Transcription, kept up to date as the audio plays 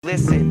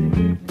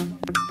Listen.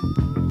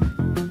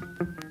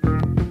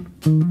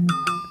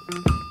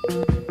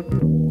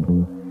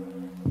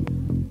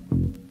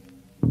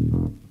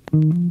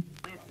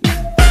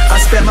 I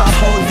spent my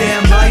whole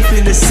damn life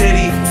in the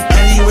city.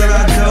 Anywhere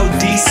I go,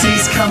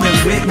 DC's coming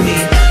with me.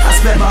 I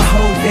spent my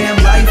whole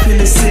damn life in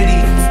the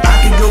city.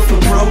 I could go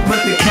for broke, but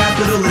the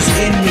capital is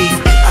in me.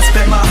 I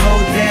spent my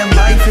whole damn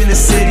life in the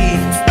city.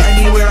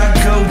 Anywhere I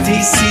go,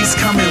 DC's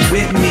coming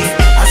with me.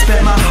 I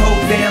spent my whole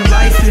damn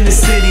life in the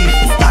city.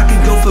 I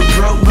could go for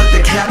broke, but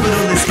the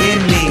capital is in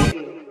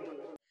me.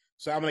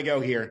 So I'm going to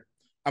go here.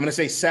 I'm going to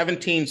say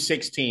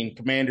 17-16,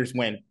 Commanders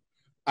win.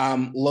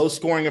 Low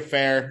scoring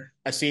affair.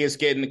 I see us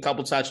getting a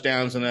couple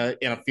touchdowns and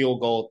a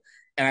field goal.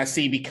 And I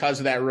see because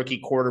of that rookie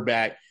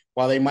quarterback,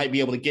 while they might be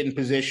able to get in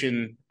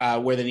position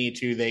where they need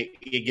to,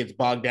 it gets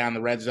bogged down in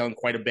the red zone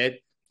quite a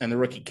bit. And the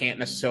rookie can't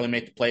necessarily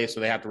make the play, so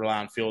they have to rely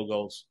on field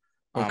goals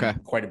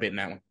quite a bit in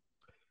that one.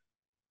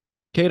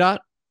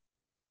 K-Dot,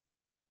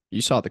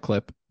 you saw the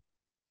clip.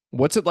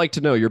 What's it like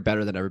to know you're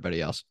better than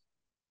everybody else?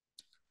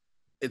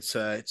 It's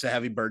a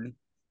heavy burden,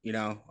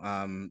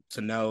 to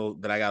know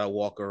that I got to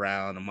walk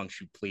around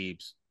amongst you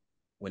plebes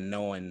when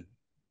knowing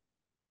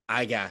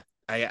I got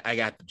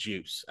the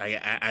juice.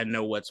 I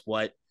know what's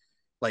what.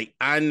 Like,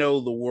 I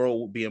know the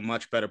world would be a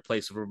much better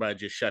place if everybody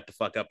just shut the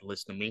fuck up and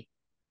listen to me.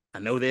 I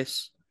know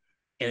this.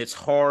 And it's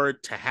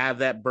hard to have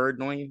that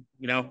burden on you,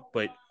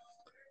 but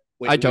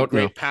with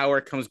great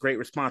power comes great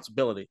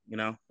responsibility,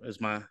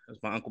 as my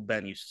Uncle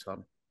Ben used to tell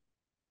me.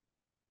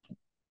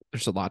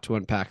 There's a lot to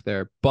unpack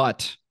there,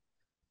 but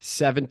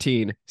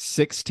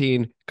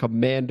 17-16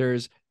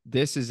 Commanders.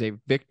 This is a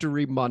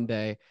victory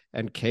Monday,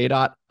 and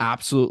K-Dot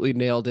absolutely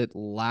nailed it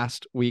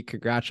last week.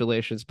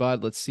 Congratulations,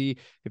 bud. Let's see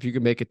if you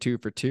can make it 2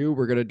 for 2.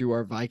 We're going to do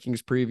our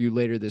Vikings preview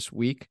later this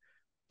week,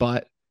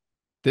 but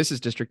this is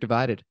District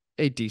Divided,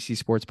 a DC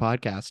sports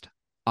podcast.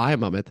 I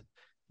am Amit.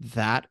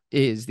 That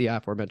is the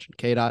aforementioned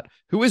K-Dot,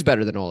 who is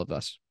better than all of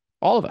us.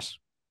 All of us.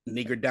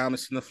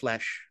 Negrodamus in the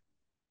flesh.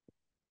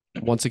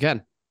 Once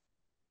again,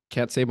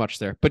 can't say much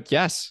there, but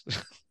yes,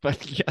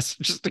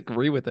 just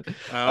agree with it.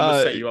 I'm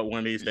gonna set you up one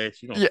of these days.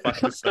 You're gonna fuck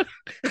this up.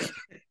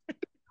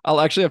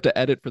 I'll actually have to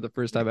edit for the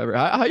first time ever.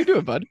 How you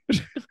doing, bud?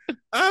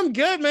 I'm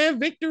good, man.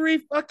 Victory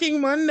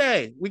fucking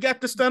Monday. We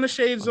got the stunner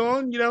shades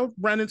on.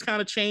 Brendan's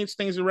kind of changed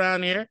things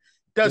around here.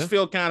 Does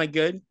feel kind of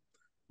good.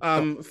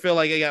 Feel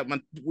like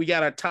we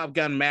got our Top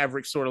Gun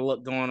Maverick sort of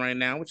look going right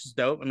now, which is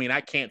dope. I mean,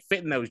 I can't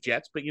fit in those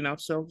jets, but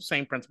so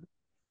same principle.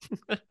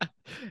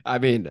 I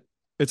mean,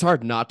 it's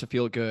hard not to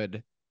feel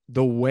good.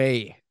 The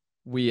way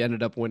we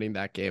ended up winning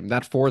that game,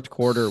 that fourth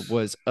quarter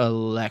was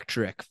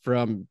electric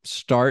from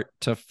start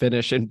to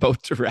finish in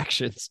both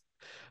directions.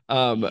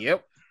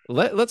 Yep.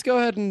 Let's go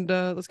ahead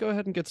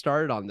and get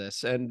started on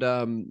this. And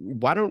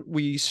why don't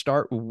we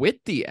start with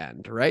the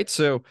end, right?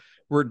 So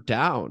we're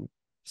down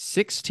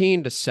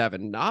 16-7,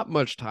 not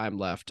much time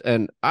left.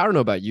 And I don't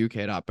know about you,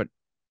 K-Dot, but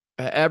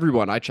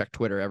everyone, I check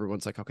Twitter,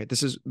 everyone's like, okay,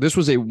 this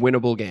was a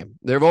winnable game.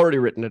 They've already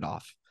written it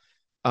off.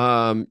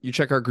 You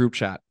check our group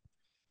chat.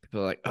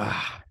 People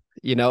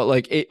are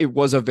like, it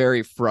was a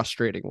very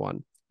frustrating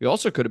one. We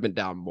also could have been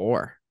down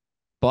more,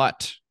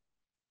 but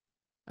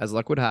as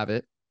luck would have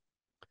it,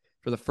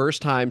 for the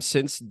first time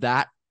since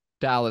that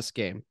Dallas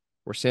game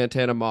where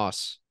Santana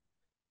Moss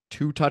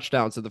 2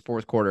 touchdowns in the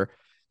fourth quarter,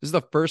 this is the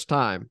first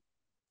time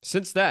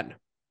since then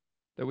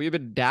that we've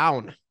been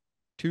down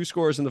 2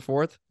 scores in the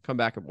fourth, come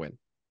back and win.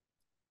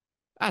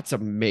 That's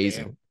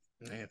amazing.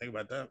 Yeah, think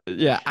about that.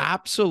 Yeah,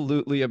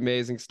 absolutely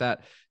amazing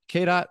stat.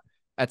 K-Dot,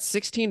 at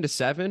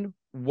 16-7,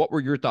 what were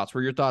your thoughts?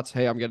 Were your thoughts,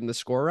 hey, I'm getting the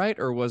score right?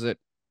 Or was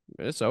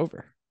it's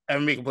over? I'm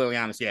going to be completely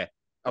honest. Yeah.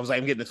 I was like,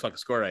 I'm getting this fucking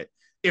score right.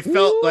 It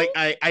felt like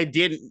I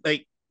didn't all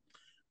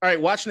right,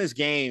 watching this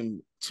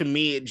game, to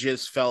me, it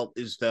just felt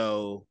as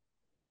though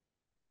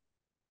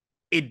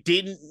it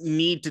didn't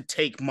need to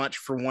take much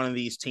for one of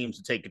these teams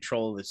to take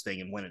control of this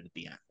thing and win it at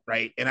the end.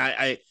 Right. And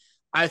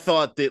I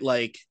thought that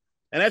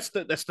and that's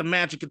the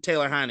magic of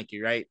Taylor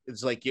Heinicke, right?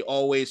 It's like you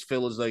always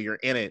feel as though you're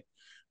in it.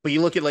 But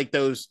you look at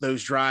those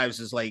drives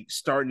as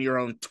starting your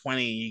own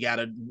 20. You got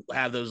to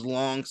have those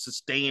long,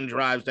 sustained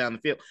drives down the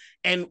field,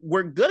 and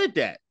we're good at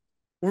that.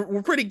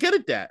 We're pretty good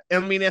at that. I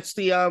mean, it's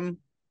the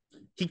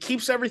he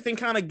keeps everything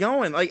kind of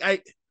going.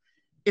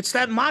 It's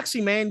that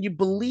moxie, man. You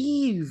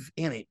believe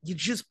in it. You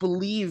just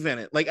believe in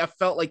it. I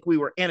felt like we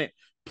were in it.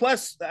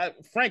 Plus,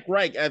 Frank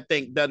Reich, I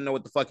think, doesn't know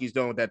what the fuck he's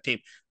doing with that team.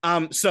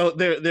 So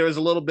there was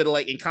a little bit of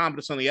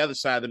incompetence on the other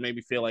side that made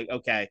me feel like,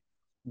 okay,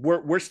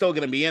 we're still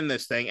going to be in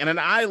this thing. And then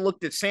I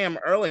looked at Sam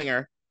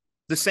Ehlinger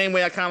the same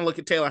way I kind of look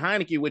at Taylor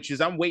Heinicke, which is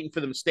I'm waiting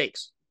for the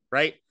mistakes,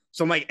 right?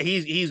 So I'm like,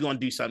 he's going to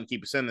do something to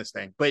keep us in this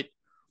thing. But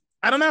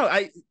I don't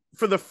know.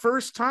 For the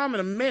first time in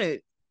a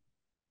minute,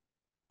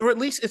 or at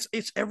least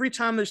it's every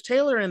time there's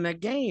Taylor in that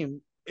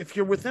game, if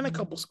you're within a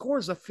couple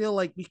scores, I feel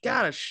like we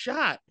got a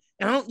shot.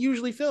 And I don't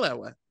usually feel that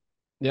way.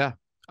 Yeah.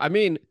 I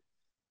mean,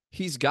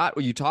 he's got,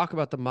 when you talk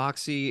about the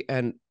moxie,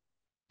 and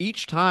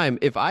each time,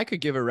 if I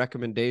could give a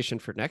recommendation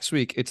for next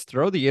week, it's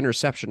throw the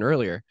interception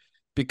earlier.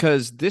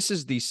 because this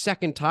is the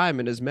second time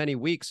in as many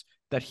weeks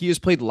that he has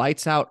played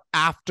lights out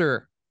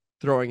after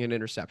throwing an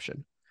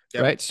interception.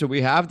 Yep. Right. So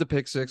we have the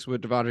pick six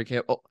with Devondre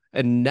Campbell,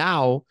 and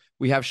now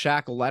we have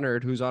Shaq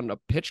Leonard, who's on a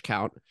pitch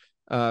count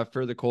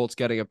for the Colts,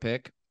 getting a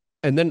pick.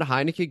 And then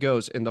Heinicke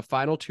goes in the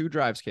final 2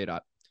 drives,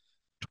 KDOT,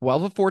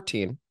 12 of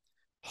 14,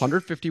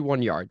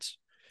 151 yards.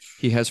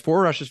 He has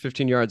 4 rushes,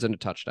 15 yards, and a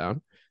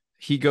touchdown.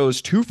 He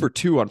goes 2 for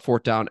 2 on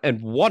 4th down.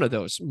 And one of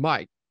those,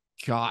 my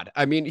God,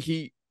 I mean,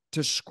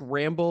 to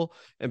scramble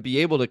and be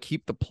able to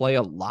keep the play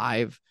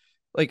alive,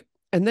 like,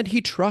 and then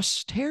he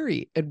trusts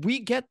Terry, and we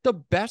get the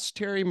best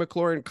Terry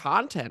McLaurin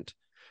content.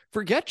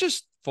 Forget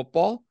just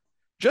football,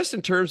 just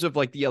in terms of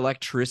like the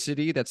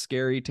electricity that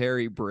Scary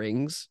Terry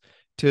brings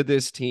to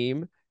this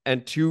team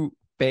and to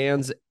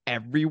fans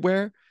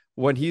everywhere.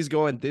 When he's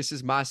going, this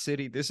is my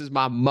city, this is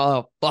my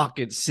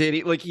motherfucking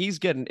city. Like, he's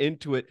getting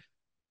into it.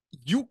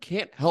 You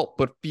can't help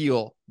but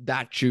feel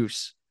that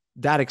juice,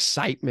 that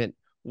excitement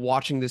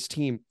watching this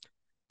team.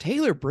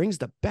 Taylor brings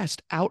the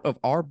best out of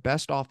our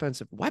best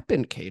offensive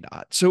weapon,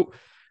 KDOT. So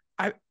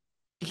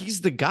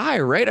he's the guy,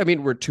 right? I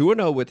mean, we're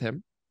 2-0 with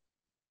him,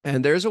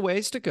 and there's a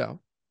ways to go.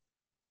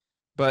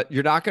 But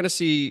you're not going to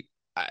see,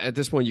 at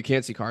this point, you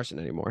can't see Carson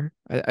anymore.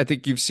 I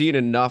think you've seen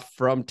enough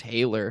from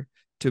Taylor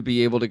to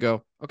be able to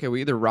go, okay,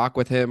 we either rock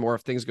with him, or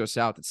if things go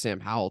south, it's Sam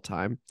Howell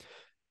time.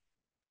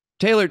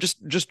 Taylor,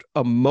 just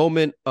a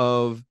moment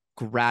of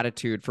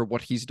gratitude for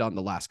what he's done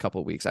the last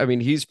couple of weeks. I mean,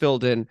 he's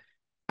filled in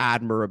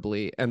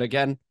admirably. And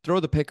again, throw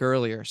the pick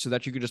earlier so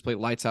that you could just play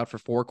lights out for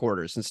 4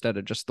 quarters instead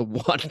of just the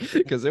one,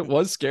 because it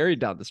was scary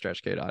down the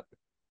stretch, KDOT.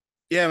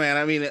 Yeah, man.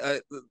 I mean,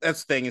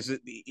 that's the thing is,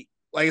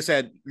 like I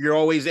said, you're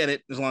always in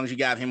it as long as you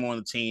got him on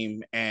the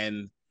team.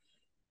 And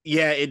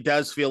yeah, it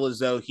does feel as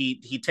though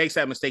he takes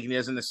that mistake and he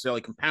doesn't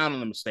necessarily compound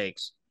on the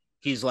mistakes.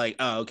 He's like,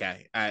 oh,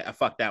 okay, I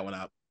fucked that one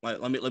up.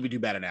 Let me do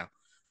better now.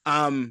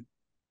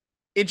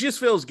 It just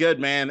feels good,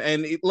 man.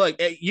 And look,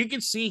 you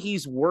can see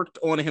he's worked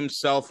on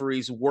himself, or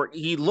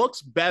he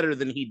looks better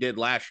than he did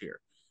last year.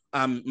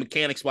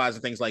 Mechanics wise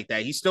and things like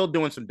that. He's still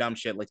doing some dumb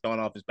shit like throwing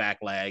off his back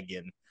leg,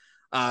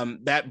 and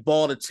that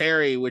ball to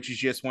Terry, which is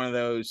just one of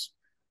those,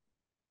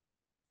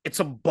 it's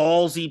a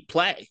ballsy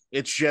play.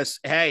 It's just,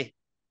 hey,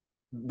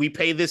 we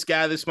pay this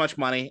guy this much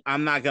money.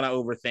 I'm not going to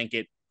overthink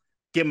it.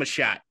 Give him a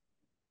shot.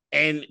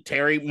 And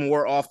Terry,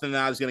 more often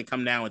than not, is going to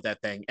come down with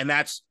that thing. And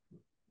that's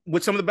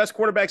what some of the best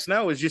quarterbacks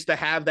know, is just to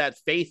have that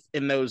faith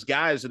in those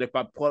guys that if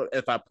I put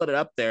it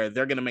up there,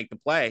 they're going to make the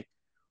play.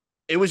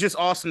 It was just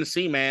awesome to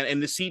see, man. And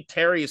to see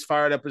Terry as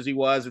fired up as he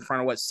was in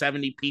front of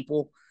 70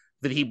 people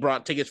that he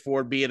brought tickets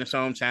for, be in his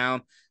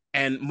hometown.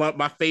 And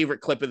my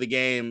favorite clip of the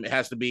game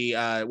has to be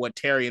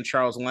Terry and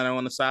Charles Leno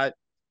on the side,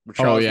 where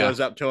Charles goes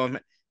up to him.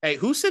 Hey,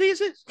 whose city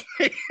is it?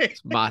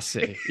 It's my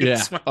city.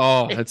 Yeah.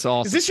 That's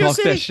awesome. Is this your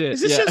city?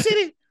 Is this your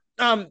city?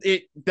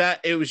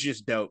 It was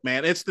just dope,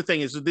 man. It's the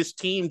thing is, this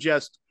team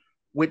just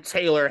with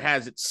Taylor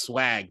has its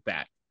swag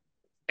back,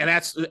 and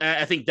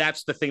I think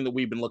that's the thing that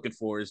we've been looking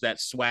for, is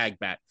that swag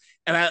back.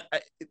 And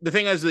the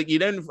thing is that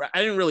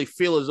I didn't really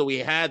feel as though we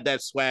had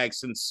that swag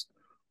since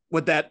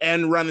with that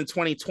end run in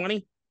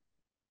 2020.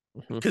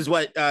 Because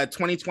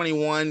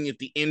 2021, with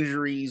the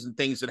injuries and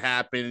things that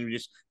happened, we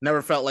just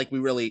never felt like we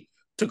really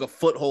took a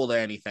foothold or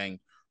anything.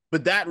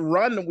 But that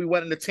run that we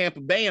went into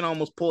Tampa Bay and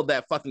almost pulled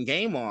that fucking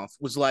game off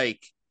was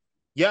like,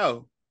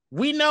 yo,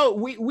 we know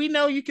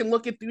you can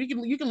look at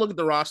you can look at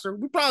the roster.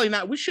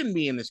 We shouldn't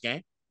be in this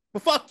game,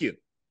 but fuck you.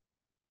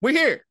 We're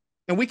here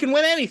and we can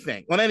win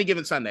anything on any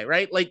given Sunday,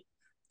 right? Like,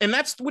 and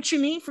that's what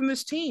you need from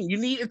this team. You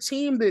need a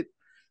team that,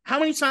 how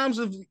many times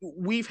have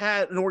we've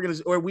had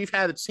we've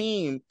had a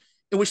team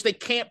in which they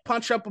can't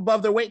punch up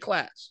above their weight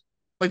class?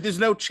 Like, there's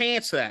no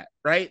chance of that,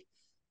 right?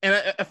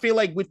 And I feel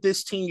like with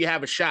this team, you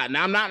have a shot.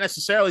 Now, I'm not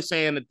necessarily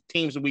saying that the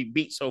teams that we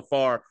beat so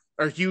far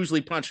are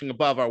hugely punching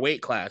above our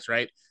weight class,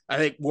 right? I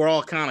think we're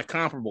all kind of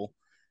comparable.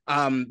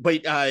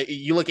 But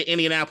you look at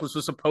Indianapolis,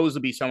 was supposed to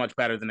be so much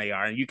better than they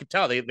are. And you can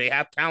tell they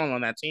have talent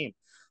on that team.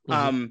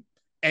 Mm-hmm.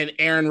 And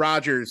Aaron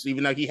Rodgers,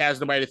 even though he has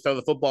nobody to throw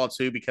the football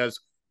to, because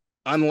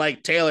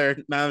unlike Taylor,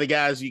 none of the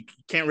guys, you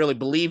can't really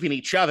believe in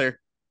each other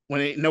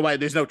when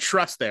there's no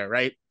trust there,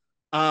 right?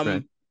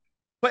 Right.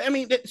 But I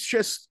mean, it's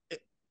just,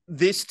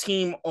 this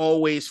team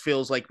always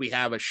feels like we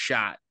have a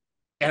shot.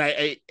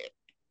 And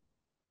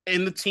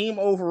in the team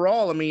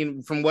overall, I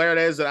mean, from where it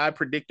is that I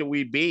predicted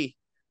we'd be,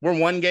 we're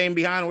 1 game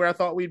behind where I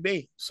thought we'd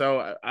be.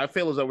 So I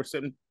feel as though we're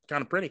sitting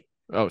kind of pretty.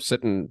 Oh,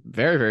 sitting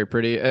very, very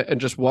pretty.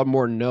 And just one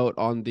more note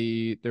on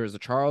there was a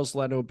Charles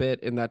Leno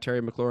bit in that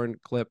Terry McLaurin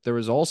clip. There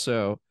was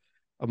also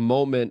a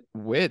moment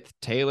with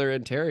Taylor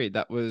and Terry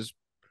that was,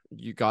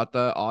 you got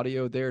the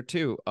audio there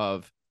too,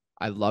 of,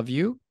 I love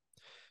you.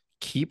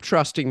 Keep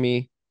trusting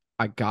me.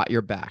 I got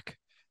your back.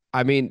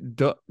 I mean,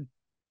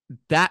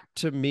 that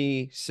to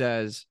me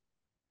says,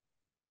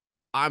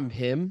 I'm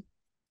him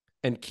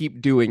and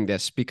keep doing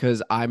this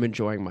because I'm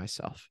enjoying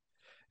myself.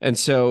 And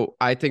so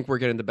I think we're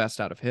getting the best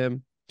out of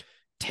him.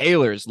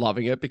 Taylor's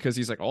loving it because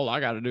he's like, all I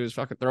got to do is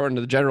fucking throw it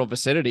into the general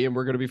vicinity and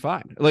we're going to be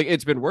fine. Like,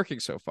 it's been working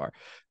so far.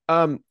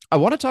 I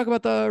want to talk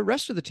about the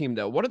rest of the team,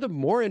 though. One of the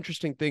more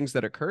interesting things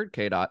that occurred,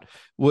 KDOT,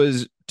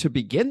 was to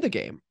begin the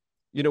game.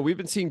 You know, we've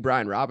been seeing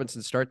Brian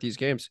Robinson start these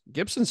games.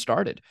 Gibson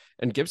started,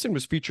 and Gibson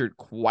was featured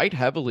quite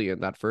heavily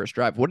in that first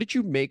drive. What did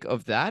you make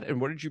of that? And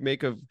what did you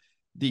make of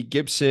the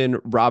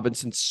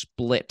Gibson-Robinson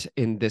split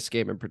in this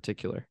game in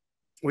particular?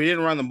 We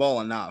didn't run the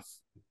ball enough,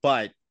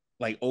 but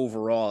like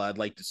overall, I'd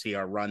like to see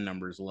our run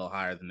numbers a little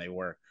higher than they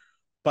were.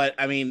 But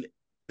I mean,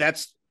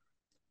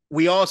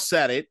 we all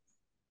said it.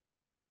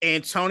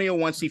 Antonio,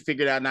 once he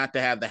figured out not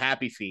to have the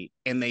happy feet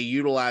and they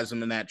utilize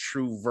him in that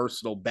true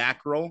versatile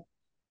back role,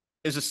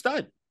 is a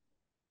stud.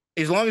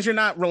 As long as you're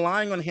not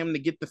relying on him to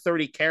get the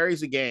 30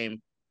 carries a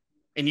game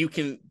and you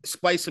can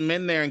splice him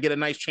in there and get a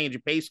nice change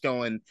of pace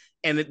going.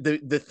 And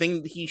the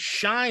thing he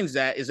shines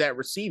at is that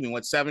receiving.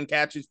 7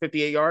 catches,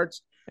 58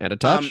 yards? And a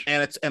touch.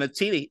 And a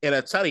titty.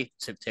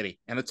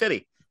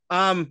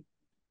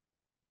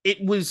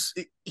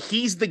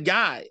 He's the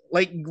guy.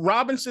 Like,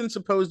 Robinson's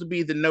supposed to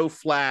be the no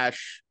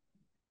flash.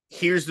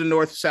 Here's the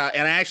north-south.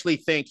 And I actually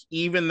think,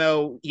 even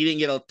though he didn't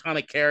get a ton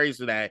of carries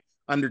today,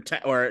 under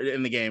 10, or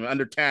in the game,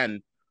 under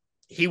 10,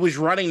 he was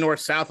running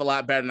north-south a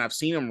lot better than I've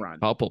seen him run.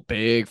 Couple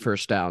big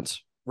first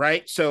downs.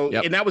 Right. So,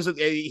 yep. And that was,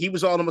 he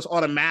was almost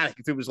automatic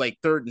if it was like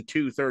 3rd and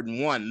 2, 3rd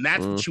and 1. And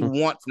that's what you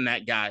want from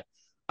that guy.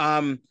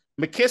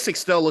 McKissick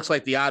still looks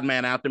like the odd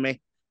man out to me.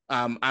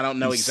 I don't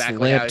know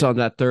exactly. Slipped on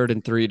that 3rd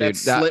and 3, dude.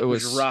 That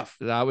was rough.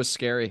 That was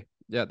scary.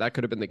 Yeah, that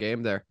could have been the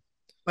game there.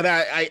 But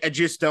I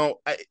just don't.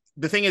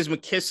 The thing is,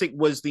 McKissick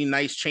was the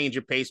nice change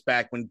of pace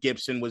back when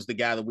Gibson was the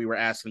guy that we were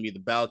asking to be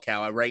the bell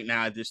cow. Right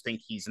now, I just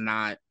think he's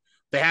not.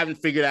 They haven't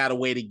figured out a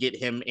way to get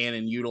him in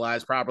and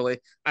utilized properly.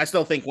 I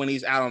still think when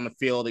he's out on the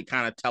field, it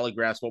kind of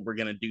telegraphs what we're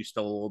going to do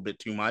still a little bit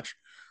too much.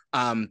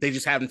 They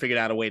just haven't figured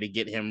out a way to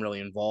get him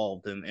really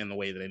involved in the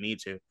way that they need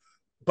to.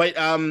 But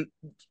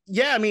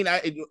yeah, I mean,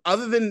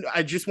 other than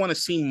I just want to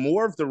see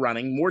more of the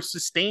running, more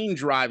sustained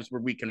drives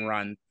where we can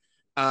run.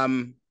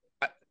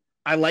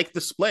 I like the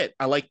split.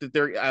 I like that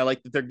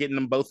they're getting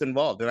them both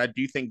involved, and I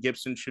do think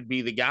Gibson should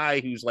be the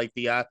guy who's like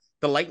the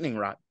lightning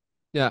rod.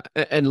 Yeah,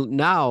 and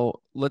now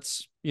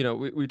let's,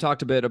 we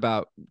talked a bit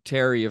about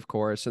Terry, of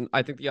course, and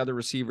I think the other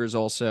receivers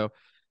also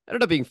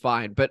ended up being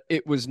fine, but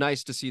it was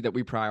nice to see that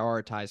we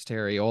prioritized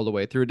Terry all the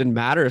way through. It didn't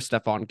matter if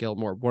Stephon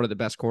Gilmore, one of the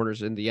best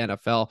corners in the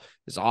NFL,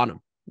 is on him.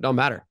 No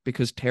matter,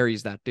 because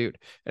Terry's that dude,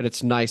 and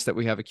it's nice that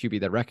we have a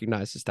QB that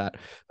recognizes that.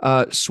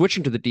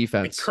 Switching to the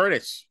defense,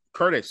 and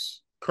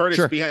Curtis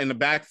sure. behind the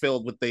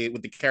backfield with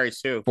the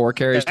carries too. 4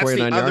 carries, that's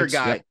 29 the other yards.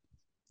 Guy. Yep.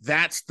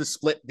 That's the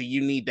split that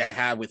you need to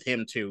have with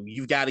him too.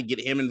 You've got to get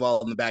him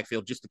involved in the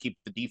backfield just to keep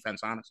the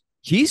defense honest.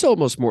 He's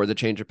almost more the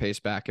change of pace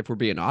back, if we're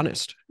being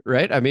honest,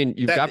 right? I mean,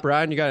 you've got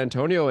Brian, you got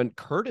Antonio, and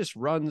Curtis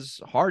runs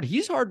hard.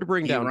 He's hard to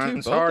bring down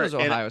too. Both those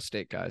Ohio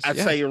State guys. I'd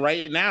tell you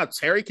right now,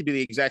 Terry could do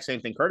the exact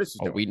same thing Curtis is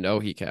doing. We know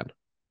he can.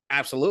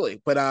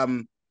 Absolutely. But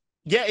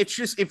yeah, it's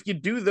just if you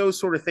do those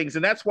sort of things,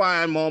 and that's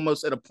why I'm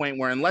almost at a point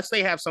where unless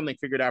they have something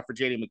figured out for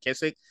JD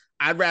McKissick,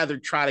 I'd rather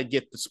try to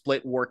get the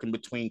split working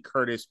between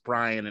Curtis,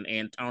 Brian, and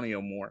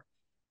Antonio more.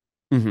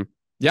 Mm-hmm.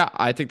 Yeah,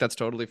 I think that's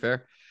totally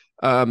fair.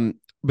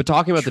 But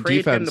talking about the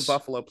defense, trade him to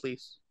Buffalo,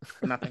 please.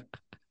 For nothing.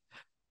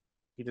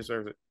 He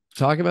deserves it.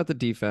 Talking about the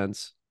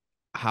defense,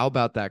 how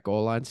about that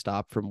goal line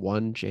stop from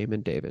one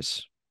Jamin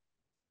Davis,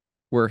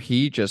 where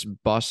he just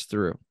busts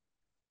through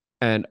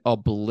and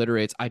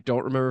obliterates. I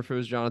don't remember if it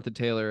was Jonathan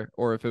Taylor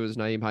or if it was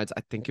Nyheim Hines.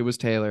 I think it was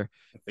Taylor.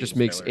 Just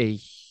makes Taylor a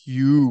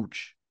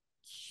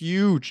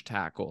huge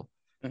tackle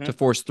to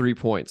force 3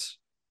 points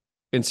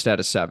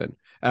instead of 7.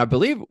 And I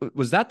believe,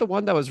 was that the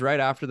one that was right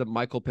after the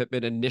Michael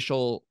Pittman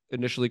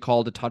initially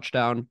called a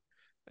touchdown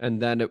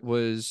and then it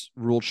was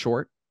ruled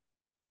short?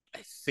 I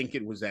think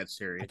it was that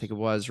series. I think it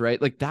was,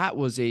 right? Like, that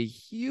was a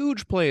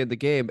huge play in the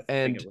game.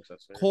 And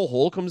Cole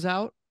Hole comes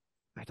out.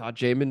 I thought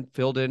Jamin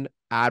filled in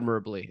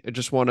admirably. I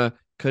just want to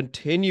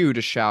continue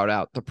to shout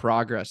out the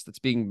progress that's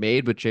being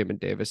made with Jamin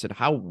Davis and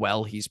how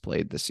well he's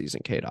played this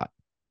season, KDOT.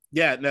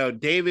 Yeah, no,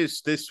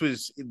 Davis, this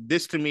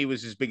to me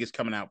was his biggest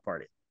coming out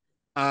party.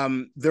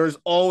 There's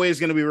always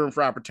going to be room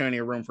for opportunity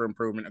or room for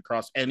improvement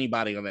across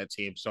anybody on that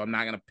team. So I'm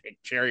not going to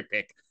cherry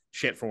pick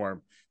shit for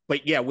him.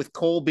 But yeah, with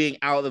Cole being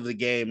out of the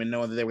game and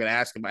knowing that they were going to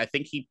ask him, I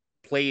think he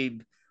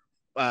played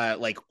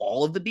like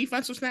all of the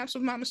defensive snaps, if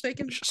I'm not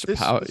mistaken. Just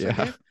about, yeah.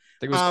 I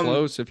think it was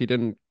close if he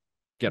didn't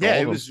get all of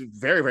them. Yeah, it was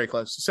very, very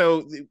close.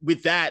 So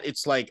with that,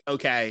 it's like,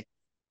 okay,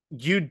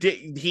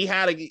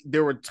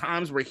 there were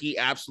times where he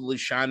absolutely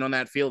shined on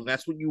that field. And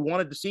that's what you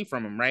wanted to see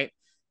from him, right?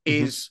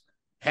 Mm-hmm. Is,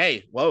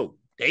 hey, whoa,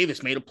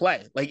 Davis made a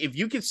play. Like, if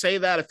you could say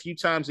that a few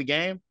times a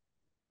game,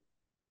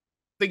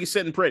 I think he's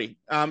sitting pretty,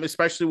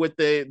 especially with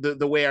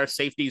the way our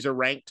safeties are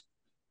ranked.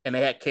 And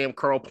they had Cam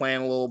Curl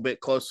playing a little bit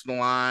close to the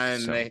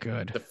line. So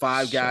good. The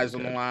 5 guys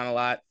on the line a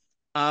lot.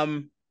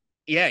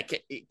 Yeah,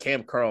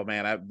 Cam Curl,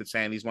 man, I've been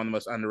saying he's one of the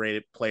most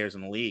underrated players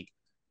in the league.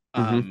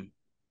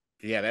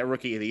 Yeah, that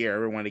rookie of the year,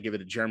 everyone wanted to give it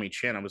to Jeremy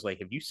Chin. I was like,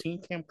 have you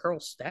seen Cam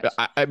Curl's stats?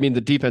 I mean,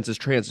 the defense is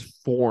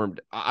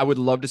transformed. I would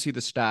love to see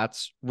the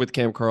stats with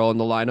Cam Curl in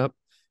the lineup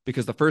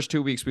because the first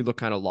 2 weeks we looked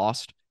kind of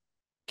lost.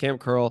 Cam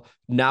Curl,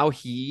 now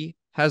he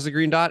has the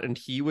green dot and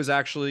he was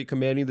actually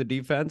commanding the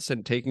defense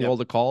and taking all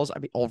the calls. I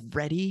mean,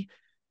 already,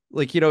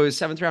 like, you know, his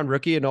 7th round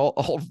rookie and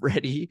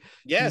already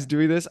he's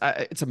doing this.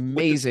 It's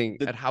amazing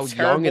at how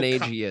young an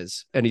age he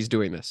is, and he's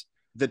doing this.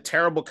 The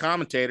terrible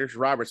commentators,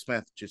 Robert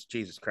Smith, just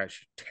Jesus Christ,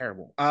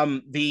 terrible.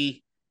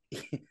 They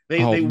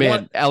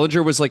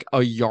Ellinger was like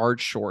a yard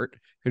short,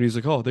 and he's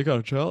like, "Oh, they got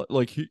a challenge."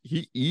 Like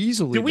he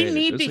easily. Do we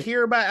need to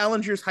hear about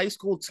Ellinger's high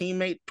school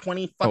teammate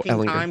 20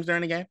 fucking times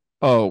during the game?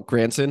 Oh,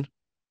 Granson,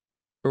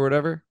 or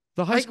whatever.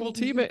 The high school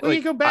teammate. Like,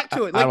 you go back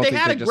to it. Like they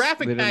had a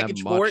graphic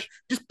package for it.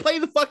 Just play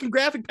the fucking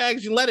graphic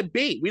package and let it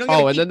be. We don't.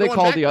 And then they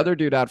called the other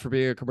dude out for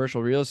being a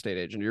commercial real estate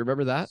agent. You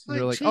remember that? And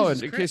they're like,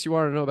 Jesus in case you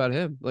want to know about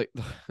him, like.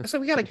 So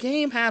we got a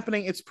game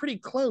happening. It's pretty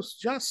close.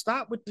 Just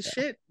stop with the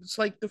shit. It's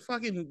like the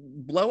fucking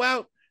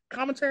blowout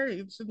commentary.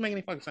 It doesn't make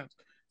any fucking sense.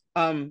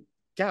 God,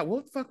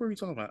 what the fuck were we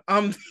talking about?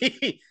 Cam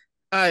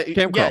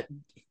Curl.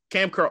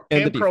 Cam Curl.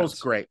 Cam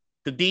Curl's great.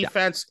 The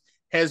defense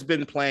has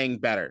been playing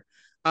better.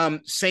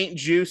 St.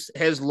 Juice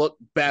has looked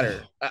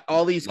better.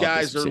 All these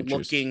guys are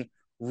looking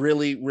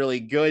really, really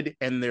good,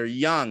 and they're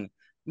young.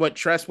 What,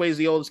 Tressway's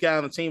the oldest guy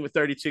on the team at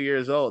 32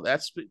 years old.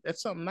 That's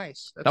something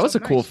nice. That was a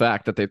cool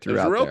fact that they threw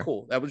out real there.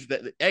 Cool. That was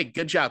hey,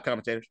 good job,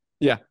 commentators.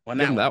 Yeah, on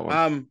that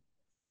one.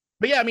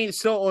 But yeah, I mean,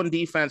 still on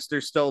defense,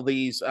 there's still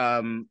these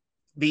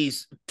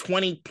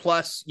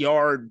 20+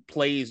 yard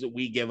plays that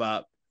we give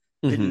up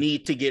that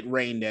need to get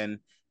reined in.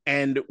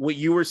 And what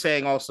you were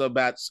saying also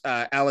about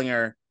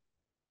Ellinger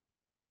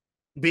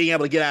being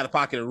able to get out of the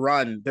pocket and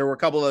run, there were a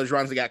couple of those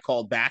runs that got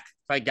called back,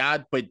 thank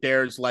God. But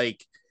there's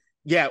like,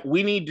 yeah,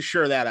 we need to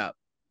shore that up.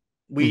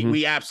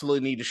 We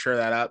absolutely need to shore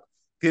that up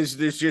because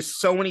there's just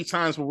so many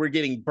times where we're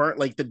getting burnt.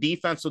 Like the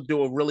defense will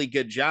do a really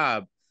good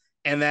job,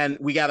 and then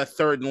we got a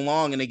 3rd and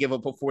long, and they give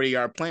up a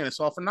 40-yard play, and it's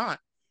all for naught.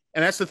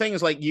 And that's the thing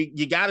is like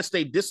you got to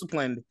stay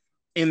disciplined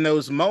in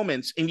those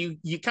moments. And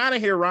you kind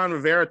of hear Ron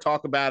Rivera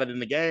talk about it in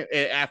the game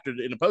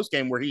in the post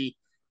game where you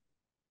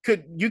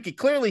could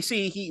clearly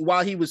see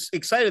while he was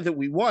excited that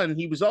we won,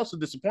 he was also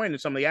disappointed in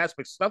some of the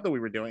aspects of stuff that we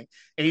were doing.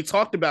 And he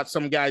talked about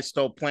some guys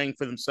still playing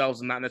for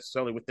themselves and not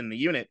necessarily within the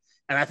unit.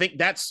 And I think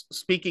that's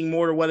speaking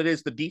more to what it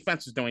is the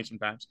defense is doing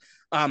sometimes.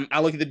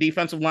 I look at the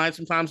defensive line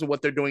sometimes and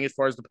what they're doing as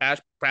far as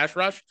the pass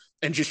rush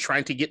and just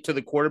trying to get to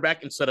the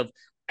quarterback instead of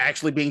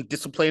actually being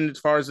disciplined as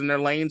far as in their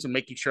lanes and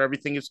making sure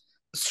everything is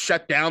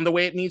shut down the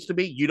way it needs to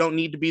be. You don't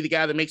need to be the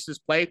guy that makes this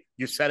play.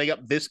 You're setting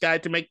up this guy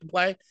to make the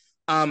play.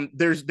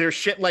 There's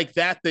shit like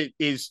that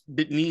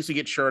needs to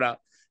get shored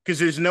up because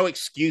there's no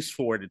excuse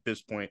for it at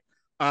this point.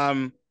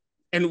 And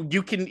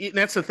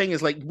that's the thing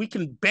is like we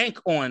can bank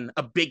on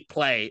a big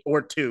play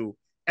or two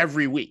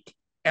every week.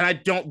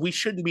 And we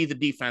shouldn't be the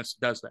defense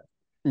that does that.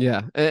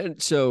 Yeah.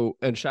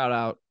 And shout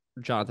out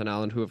Jonathan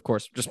Allen, who of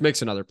course just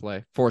makes another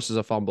play, forces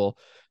a fumble.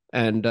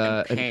 And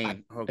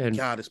Payne.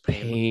 God, his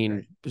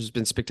Payne has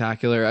been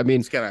spectacular. I mean,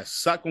 it's gonna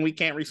suck when we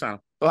can't re-sign him.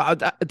 Well,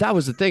 that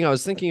was the thing I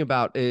was thinking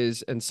about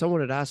and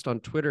someone had asked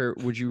on Twitter,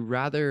 would you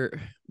rather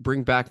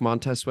bring back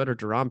Montez Sweat or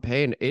Daron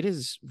Payne? It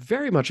is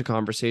very much a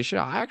conversation.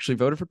 I actually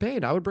voted for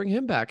Payne. I would bring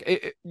him back.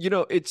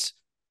 It's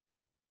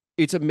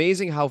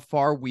amazing how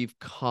far we've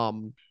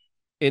come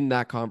in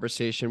that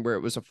conversation where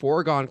it was a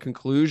foregone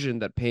conclusion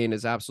that Payne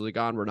is absolutely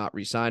gone. We're not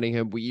re-signing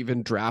him. We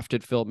even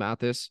drafted Phil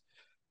Mathis.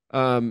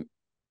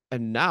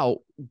 And now,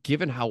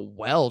 given how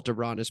well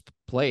Daron has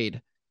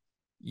played,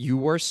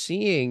 you are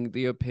seeing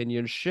the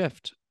opinion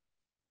shift.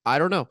 I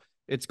don't know.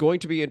 It's going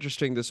to be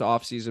interesting this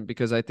offseason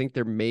because I think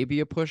there may be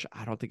a push.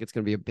 I don't think it's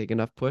going to be a big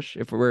enough push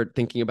if we're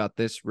thinking about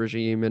this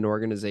regime and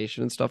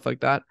organization and stuff like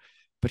that.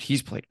 But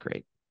he's played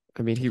great.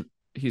 I mean,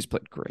 he's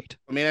played great.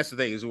 I mean, that's the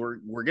thing is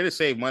we're going to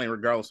save money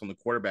regardless on the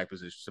quarterback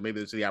position. So maybe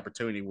this is the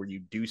opportunity where you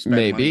do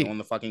spend money on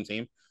the fucking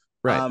team.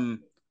 Right.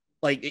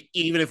 Like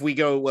even if we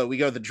go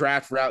the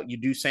draft route, you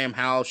do Sam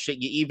Howell shit.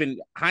 You even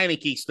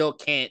Heineke still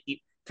can't.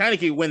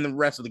 Heineke win the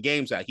rest of the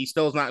games out. He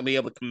still is not going to be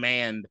able to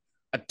command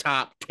a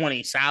top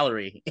 20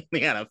 salary in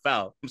the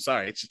NFL. I'm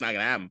sorry, it's just not going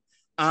to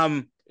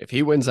happen. If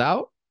he wins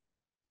out,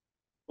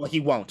 well, he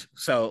won't.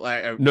 So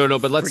no.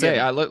 But let's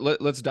say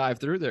let's dive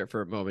through there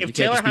for a moment. You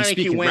can't just be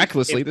speaking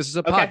recklessly. This is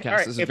a podcast.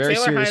 Right. This is very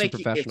serious and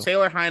professional. If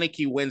Taylor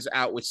Heineke wins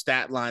out with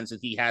stat lines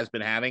that he has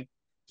been having,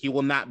 he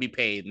will not be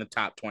paid in the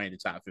top 20 to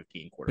top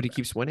 15 quarterback. But he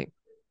keeps winning.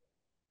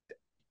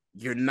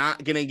 You're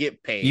not going to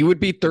get paid. He would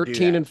be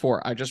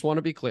 13-4. I just want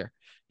to be clear.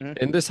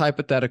 Mm-hmm. In this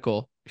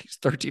hypothetical, he's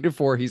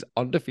 13-4. He's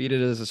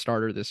undefeated as a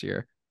starter this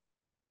year.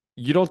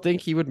 You don't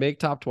think he would make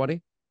top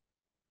 20?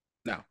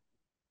 No.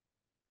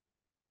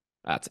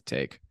 That's a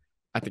take.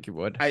 I think he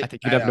would. I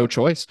think you'd have no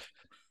choice.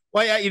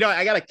 Well, yeah,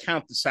 I got to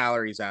count the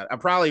salaries out. I'm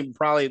probably.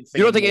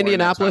 You don't think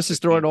Indianapolis is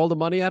throwing all the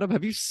money at him?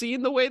 Have you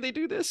seen the way they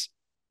do this?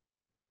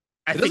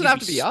 It doesn't have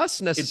to be us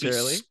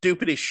necessarily. It'd be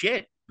stupid as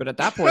shit. But at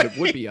that point, it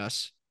would be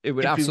us. It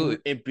would absolutely.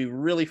 It'd be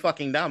really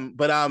fucking dumb.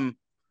 But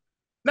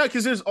No,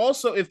 because there's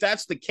also, if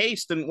that's the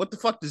case, then what the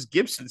fuck does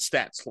Gibson's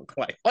stats look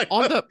like?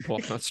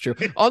 That's true.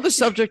 On the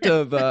subject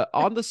of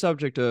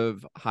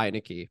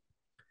Heineke,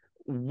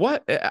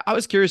 what I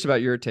was curious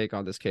about your take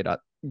on this, K.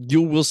 Dot.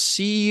 You will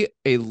see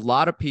a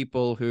lot of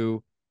people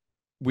who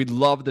we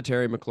love the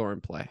Terry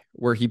McLaurin play,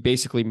 where he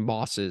basically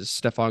mosses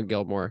Stephon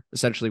Gilmore,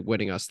 essentially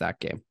winning us that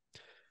game.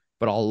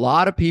 But a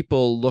lot of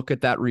people look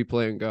at that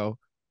replay and go,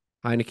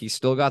 Heineke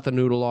still got the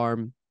noodle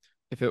arm.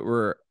 If it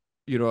were,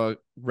 a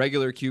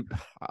regular QB,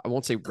 I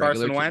won't say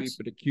regular QB,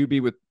 but a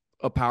QB with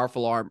a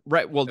powerful arm.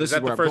 Right. Well, this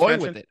is where I'm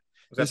going with it.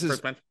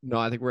 No,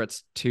 I think we're at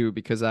 2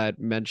 because I had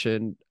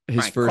mentioned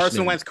his first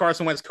name.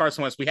 Carson Wentz.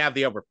 We have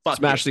the over. Fuck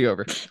Smash the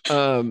over.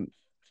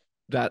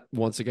 That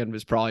once again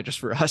was probably just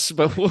for us,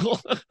 but we'll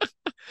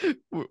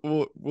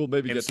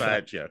maybe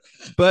inside get to that.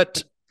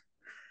 But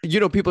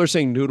people are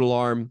saying noodle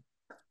arm.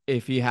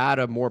 If he had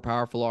a more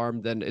powerful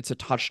arm, then it's a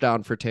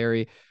touchdown for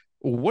Terry.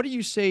 What do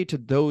you say to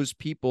those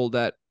people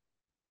that,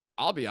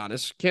 I'll be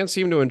honest, can't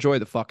seem to enjoy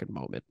the fucking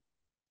moment?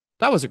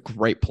 That was a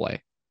great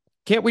play.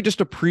 Can't we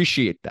just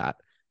appreciate that?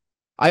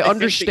 I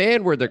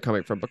understand where they're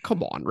coming from, but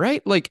come on,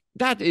 right? Like,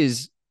 that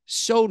is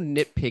so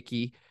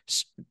nitpicky.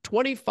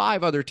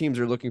 25 other teams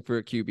are looking for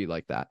a QB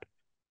like that.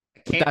 I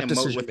can't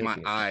emote with my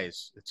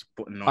eyes. It's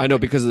I know,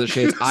 because of the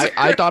shades.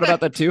 I thought about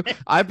that too.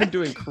 I've been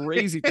doing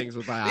crazy things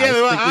with my eyes. Yeah,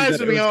 my eyes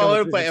have been all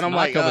over the place, and I'm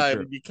like,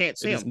 you can't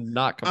see them.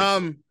 Not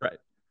coming through. Right.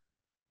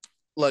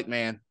 Look,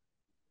 man.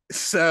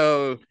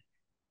 So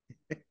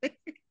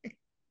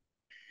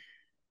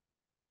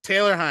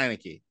Taylor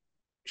Heineke,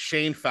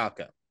 Shane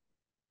Falco.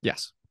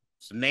 Yes.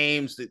 Some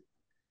names that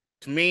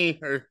to me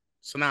are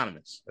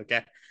synonymous.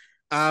 Okay.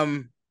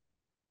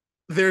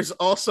 There's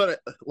also,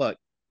 look,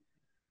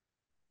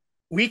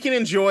 we can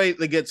enjoy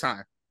the good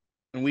time,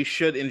 and we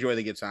should enjoy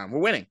the good time. We're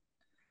winning.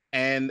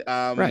 And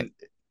right.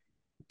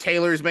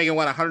 Taylor's making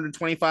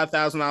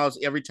 $125,000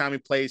 every time he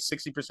plays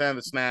 60% of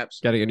the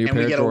snaps. Getting a new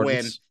pair of Jordans. And we get a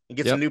win and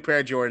gets a new pair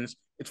of Jordans.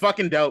 It's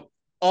fucking dope.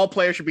 All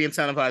players should be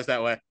incentivized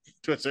that way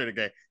to a certain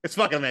degree. It's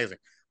fucking amazing.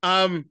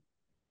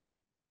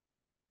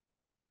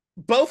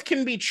 Both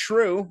can be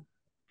true.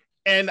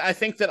 And I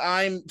think that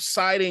I'm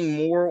siding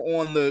more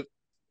on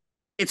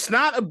it's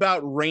not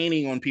about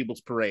raining on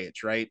people's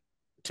parades, right?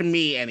 To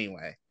me,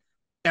 anyway.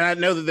 And I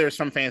know that there's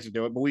some fans who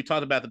do it, but we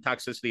talked about the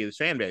toxicity of this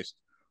fan base.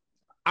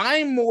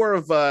 I'm more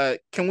of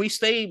can we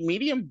stay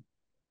medium?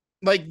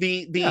 Like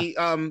yes,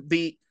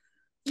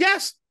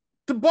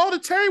 the ball to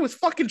Terry was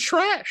fucking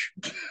trash.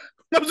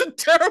 That was a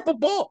terrible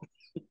ball.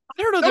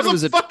 I don't know that it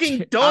was a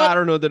fucking dog. I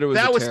don't know that it was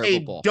that a was terrible a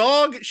ball.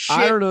 Dog shit.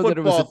 I don't know that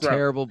it was a throw.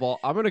 Terrible ball.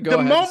 I'm gonna go.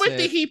 The moment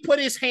that he put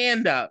his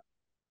hand up,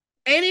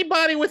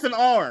 anybody with an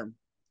arm,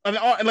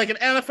 like an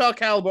NFL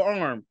caliber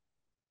arm,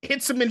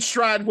 hits him in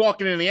stride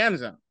walking in the end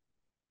zone.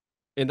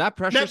 In that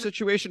pressure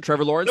situation,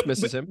 Trevor Lawrence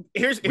misses him.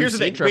 Here's the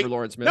thing. Trevor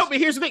Lawrence missed. No, but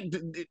here's the thing.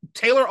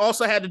 Taylor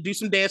also had to do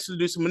some dancing, to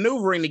do some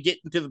maneuvering to get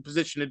into the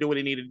position to do what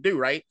he needed to do,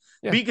 right?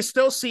 Yeah. But you can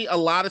still see a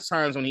lot of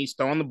times when he's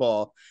throwing the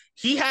ball,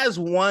 he has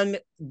one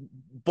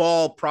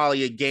ball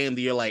probably a game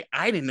that you're like,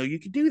 I didn't know you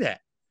could do that.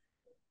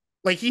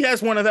 Like, he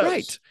has one of those.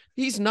 Right.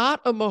 He's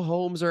not a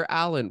Mahomes or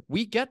Allen.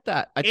 We get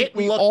that. I think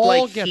we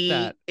all get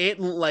that.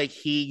 It looked like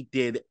he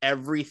did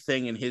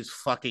everything in his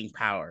fucking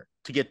power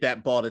to get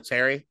that ball to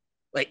Terry.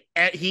 Like,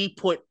 he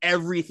put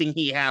everything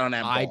he had on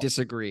that ball. I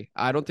disagree.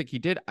 I don't think he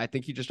did. I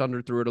think he just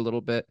underthrew it a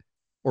little bit,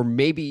 or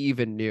maybe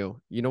even knew.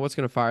 You know what's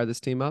going to fire this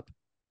team up?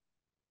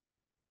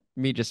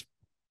 Me just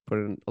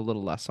putting a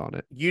little less on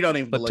it. You don't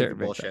even believe your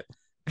bullshit.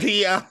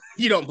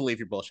 You don't believe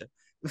your bullshit.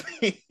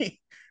 What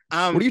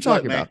are you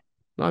talking about?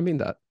 No, I mean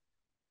that.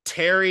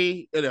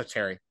 Taylor.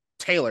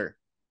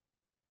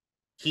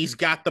 He's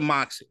got the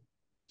moxie.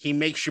 He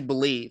makes you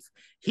believe.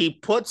 He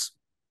puts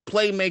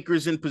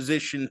playmakers in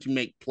position to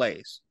make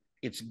plays.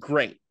 It's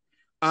great.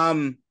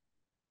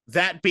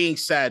 That being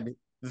said,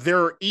 there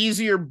are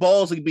easier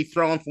balls that can be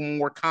thrown from a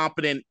more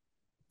competent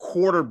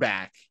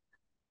quarterback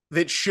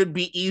that should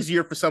be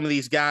easier for some of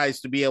these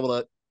guys to be able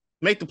to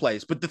make the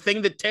plays. But the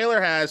thing that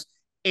Taylor has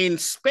in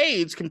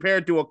spades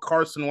compared to a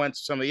Carson Wentz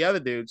or some of the other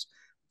dudes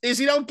is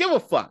he don't give a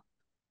fuck.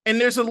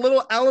 And there's a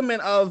little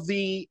element of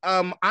the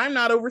I'm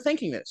not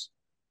overthinking this.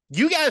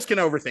 You guys can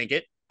overthink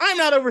it. I'm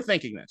not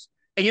overthinking this.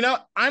 And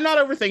I'm not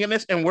overthinking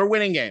this, and we're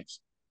winning games.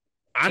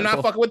 I'm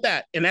not fucking with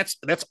that. And that's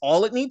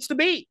all it needs to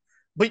be.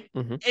 But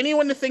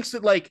anyone that thinks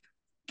that, like,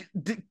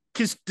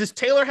 does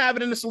Taylor have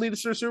it in this Elite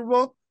Super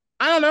Bowl?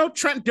 I don't know.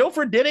 Trent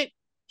Dilfer did it.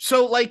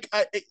 So, like,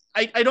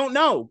 I don't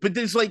know. But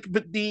there's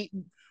the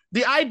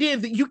idea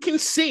that you can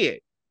see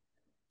it.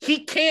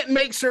 He can't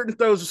make certain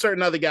throws that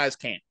certain other guys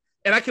can't.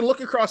 And I can look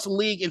across the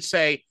league and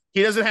say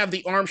he doesn't have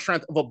the arm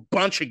strength of a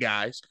bunch of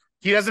guys.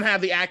 He doesn't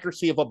have the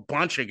accuracy of a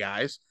bunch of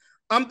guys.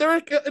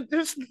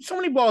 There's so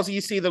many balls that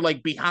you see that are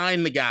like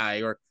behind the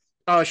guy, or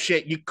oh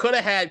shit, you could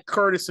have had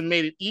Curtis and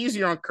made it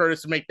easier on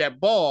Curtis to make that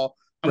ball.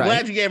 I'm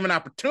glad you gave him an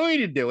opportunity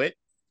to do it,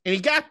 and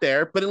he got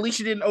there, but at least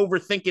you didn't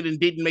overthink it and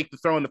didn't make the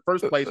throw in the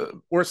first place,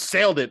 or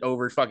sailed it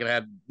over fucking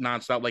head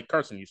nonstop like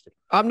Carson used to.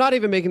 I'm not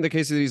even making the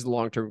case that he's the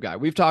long-term guy.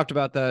 We've talked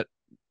about that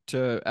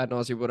to ad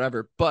nauseum,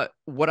 whatever. But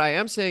what I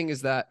am saying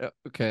is that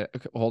okay,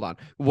 hold on.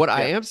 What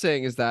I am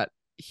saying is that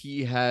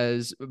he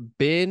has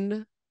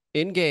been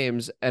in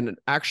games and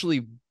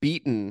actually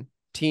beaten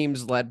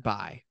teams led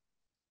by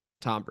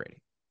Tom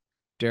Brady,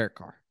 Derek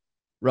Carr,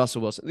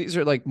 Russell Wilson. These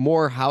are like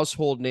more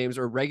household names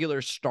or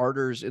regular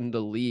starters in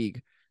the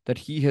league that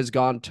he has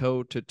gone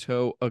toe to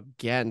toe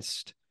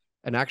against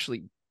and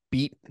actually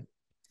beaten.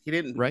 He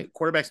didn't. Right?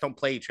 Quarterbacks don't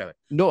play each other.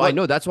 No, I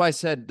know. That's why I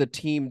said the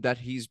team that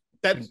he's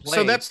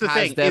so that's the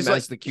thing. Them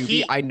as the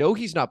QB. I know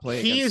he's not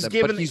playing against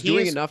them, but he's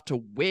doing enough to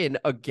win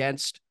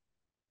against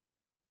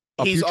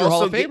a future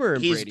Hall of Famer.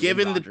 He's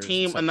given the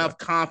team enough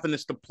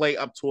confidence to play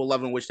up to a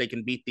level in which they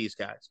can beat these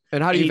guys.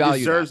 And how do you value he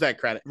deserves that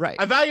credit. Right.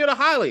 I value it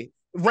highly.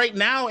 Right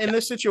now in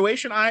this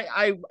situation,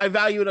 I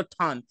value it a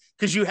ton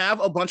because you have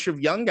a bunch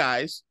of young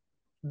guys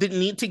that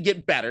need to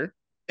get better.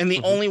 And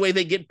the only way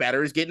they get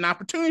better is getting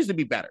opportunities to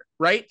be better.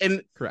 Right.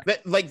 And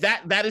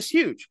that is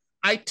huge.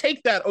 I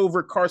take that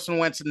over Carson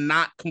Wentz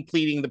not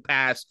completing the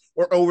pass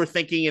or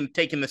overthinking and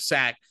taking the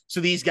sack.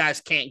 So these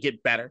guys can't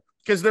get better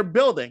because they're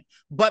building.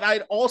 But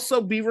I'd also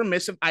be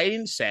remiss if I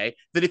didn't say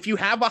that if you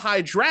have a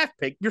high draft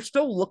pick, you're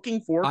still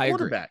looking for a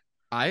quarterback.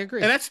 I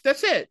agree. And that's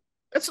it.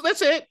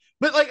 That's it.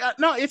 But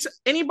no, it's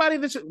anybody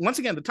that's, once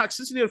again, the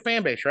toxicity of the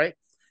fan base, right?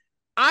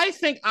 I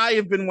think I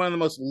have been one of the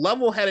most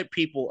level-headed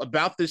people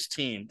about this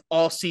team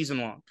all season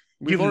long.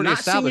 We've already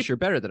established you're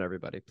better than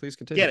everybody. Please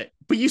continue. Get it.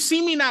 But you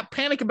see me not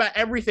panic about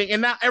everything.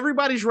 And now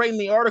everybody's writing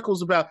the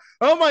articles about,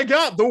 oh my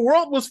God, the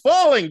world was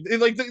falling.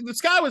 Like the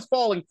sky was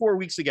falling 4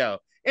 weeks ago.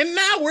 And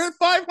now we're at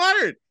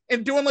 500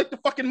 and doing like the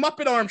fucking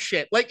Muppet arm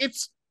shit. Like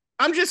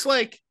I'm just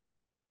like,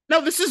 no,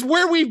 this is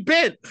where we've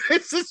been.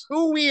 This is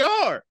who we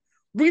are.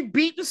 We've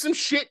beaten some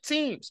shit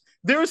teams.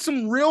 There are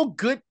some real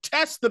good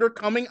tests that are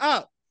coming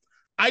up.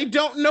 I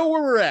don't know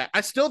where we're at.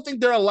 I still think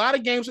there are a lot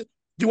of games.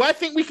 Do I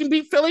think we can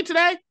beat Philly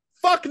today?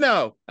 Fuck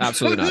no.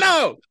 Absolutely not.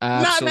 No,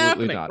 absolutely not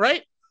happening, not.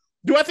 Right?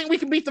 Do I think we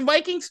can beat the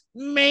Vikings?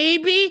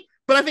 Maybe.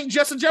 But I think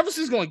Justin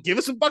Jefferson is going to give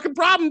us some fucking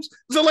problems.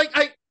 So,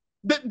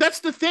 that's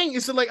the thing.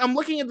 Is that, I'm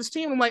looking at this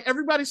team. I'm like,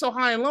 everybody's so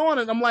high and low on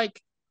it. I'm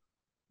like,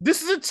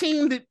 this is a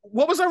team that,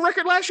 what was our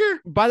record last year?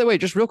 By the way,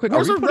 just real quick. What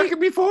was our record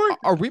before?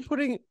 Are we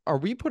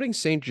putting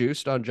St.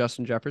 Juiced on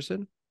Justin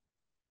Jefferson?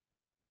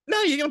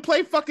 No, you're going to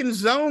play fucking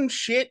zone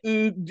shit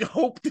and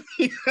hope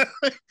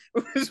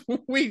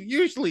we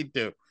usually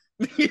do.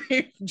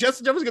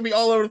 Justin Jefferson's gonna be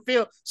all over the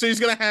field, so he's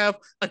gonna have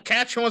a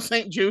catch on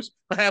St. Juice,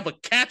 have a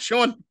catch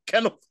on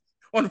Kendall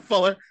on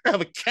Fuller,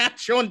 have a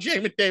catch on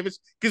Jamin Davis,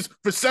 because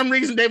for some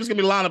reason Davis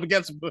gonna be lined up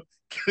against him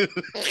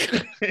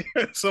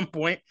at some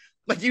point.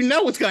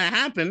 What's gonna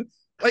happen.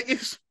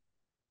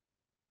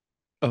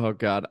 Oh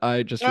God,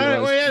 I just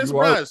realized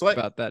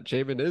about that.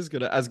 Jamin is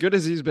gonna, as good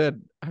as he's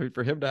been,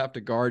 for him to have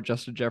to guard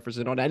Justin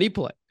Jefferson on any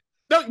play.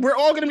 No, we're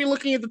all gonna be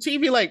looking at the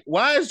TV like,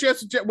 why is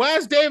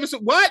Davis?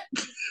 What?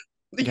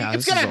 Yeah,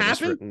 it's gonna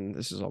happen.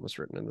 This is almost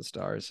written in the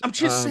stars. I'm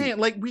just saying,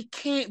 we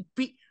can't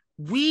be.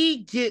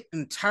 We get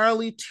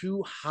entirely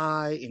too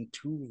high and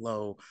too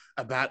low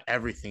about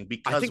everything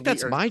because I think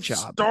that's my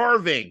job.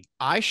 Starving.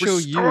 I show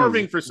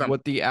you for something.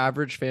 What the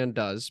average fan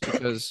does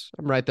because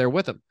I'm right there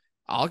with them.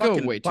 I'll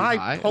go way too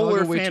high. I'll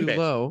go way too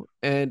low,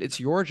 and it's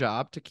your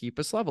job to keep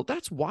us level.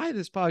 That's why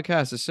this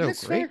podcast is so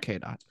great,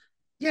 K-Dot.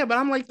 Yeah, but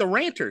I'm like the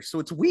ranter, so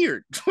it's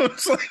weird.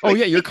 Oh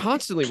yeah, you're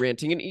constantly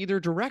ranting in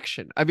either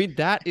direction. I mean,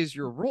 that is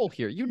your role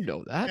here. You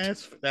know that.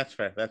 That's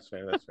fair.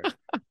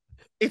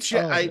 It's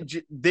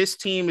just, this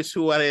team is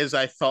who it is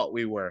I thought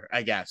we were,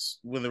 I guess,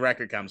 when the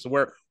record comes.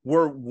 So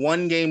we're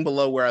one game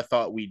below where I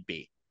thought we'd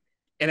be.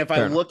 And if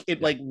I look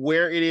at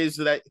where it is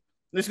this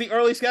is the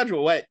early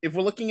schedule. If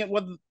we're looking at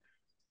what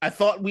I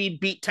thought we'd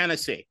beat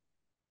Tennessee.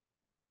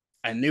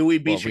 I knew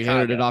we'd beat Chicago. We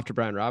handed it off to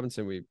Brian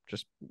Robinson. We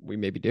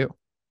maybe do.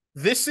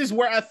 This is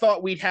where I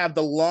thought we'd have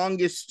the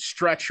longest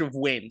stretch of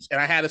wins,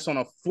 and I had us on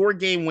a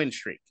 4-game win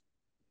streak.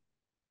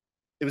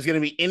 It was going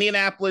to be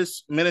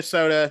Indianapolis,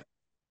 Minnesota,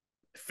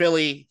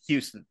 Philly,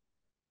 Houston.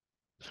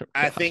 Oh,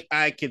 I think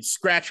I could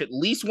scratch at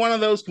least one of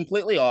those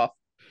completely off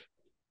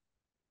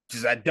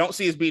because I don't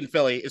see us beating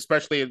Philly,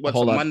 especially at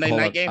Monday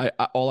night game.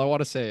 All I want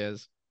to say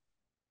is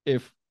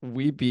if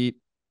we beat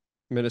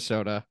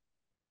Minnesota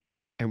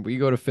and we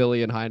go to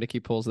Philly and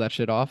Heineke pulls that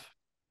shit off,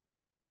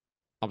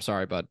 I'm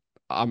sorry, bud.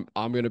 I'm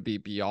going to be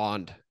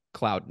beyond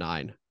cloud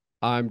 9.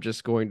 I'm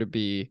just going to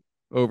be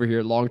over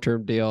here,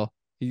 long-term deal.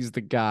 He's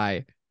the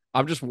guy.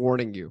 I'm just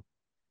warning you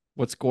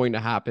what's going to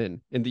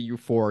happen in the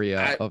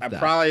euphoria of that.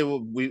 Probably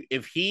will.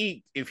 If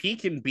he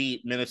can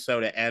beat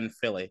Minnesota and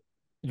Philly,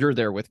 you're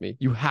there with me.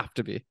 You have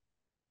to be.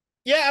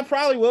 Yeah, I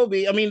probably will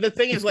be. I mean, the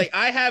thing is,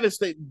 I have is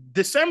the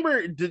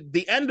December,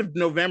 the end of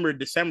November,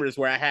 December is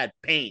where I had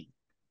pain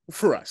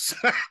for us.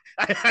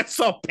 I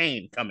saw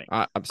pain coming.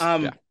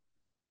 Yeah.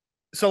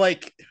 So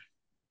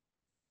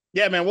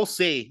yeah, man, we'll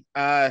see.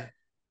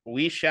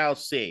 We shall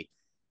see.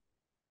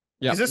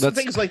 Yeah, this the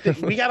things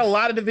we got a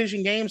lot of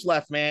division games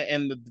left, man,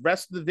 and the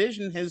rest of the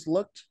division has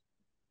looked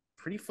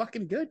pretty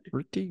fucking good.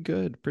 Pretty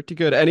good.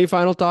 Any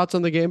final thoughts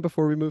on the game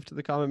before we move to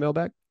the comment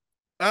mailbag?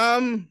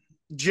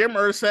 Jim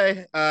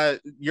Irsay,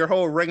 your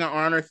whole Ring of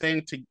Honor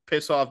thing to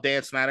piss off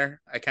Dan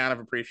Snyder, I kind of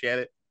appreciate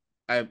it.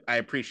 I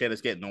appreciate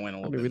us getting the win a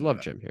I little mean, bit. we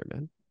love Jim here,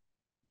 man.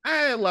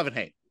 I love and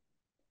hate.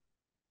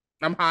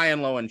 I'm high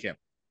and low on Jim.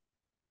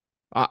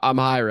 I'm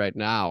high right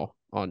now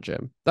on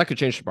Jim. That could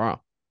change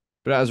tomorrow,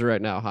 but as of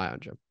right now, high on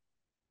Jim.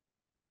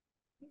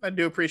 I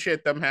do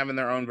appreciate them having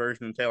their own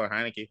version of Taylor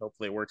Heineke.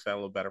 Hopefully, it works out a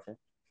little better for them.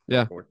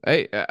 Yeah.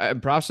 Hey,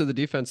 props to the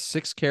defense.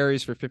 6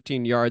 carries for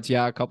 15 yards.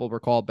 Yeah, a couple were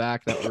called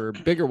back that were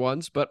bigger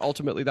ones, but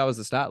ultimately that was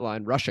the stat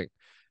line rushing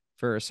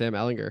for Sam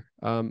Ehlinger.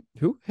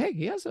 Who? Hey,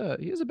 he has a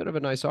bit of a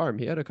nice arm.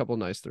 He had a couple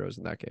nice throws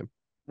in that game.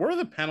 Where are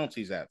the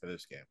penalties at for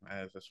this game?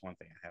 That's one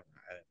thing I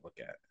didn't look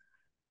at.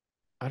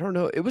 I don't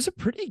know. It was a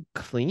pretty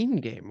clean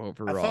game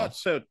overall. I thought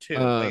so too.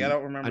 I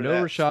don't remember. I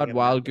know Rashad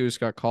Wildgoose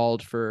got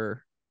called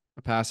for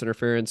a pass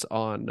interference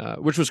on,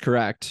 which was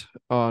correct,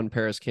 on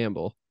Paris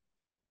Campbell.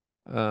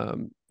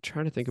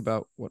 Trying to think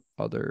about what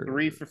other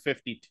 3 for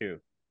 52.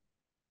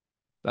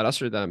 That us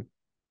or them?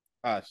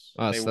 Us.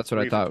 That's what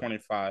I thought.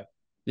 25.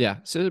 Yeah,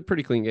 so it's a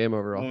pretty clean game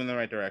overall. Moving in the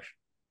right direction.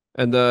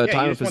 And the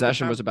time of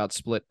possession was about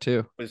split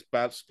too. It was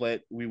about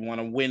split. We want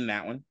to win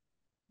that one.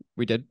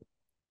 We did.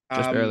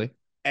 Just barely.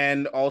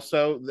 And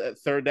also the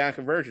third down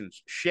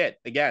conversions. Shit.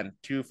 Again,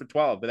 2 for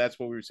 12. But that's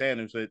what we were saying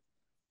is that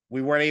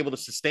we weren't able to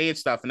sustain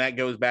stuff. And that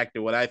goes back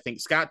to what I think.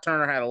 Scott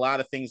Turner had a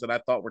lot of things that I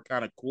thought were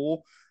kind of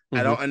cool.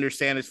 I don't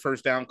understand his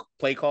first down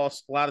play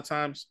calls a lot of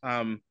times.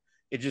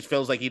 It just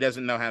feels like he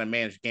doesn't know how to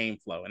manage game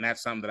flow. And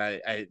that's something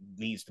that I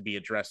needs to be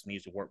addressed,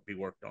 needs to be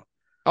worked on.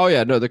 Oh,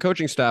 yeah. No, the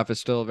coaching staff is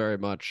still very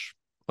much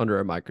under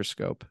a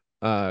microscope.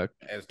 As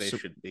they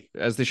should be.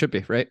 As they should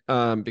be, right?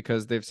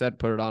 Because they've said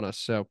put it on us.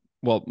 So,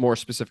 well, more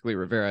specifically,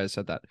 Rivera has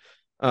said that.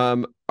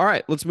 All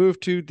right, let's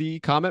move to the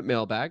comment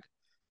mailbag.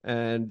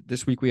 And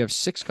this week we have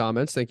 6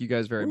 comments. Thank you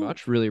guys very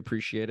much. Really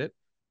appreciate it.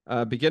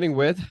 Beginning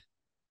with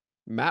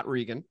Matt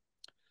Regan.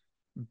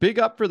 Big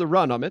up for the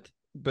run, Amit,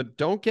 but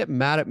don't get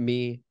mad at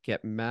me.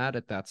 Get mad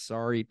at that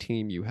sorry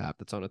team you have.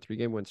 That's on a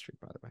 3-game win streak,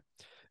 by the way.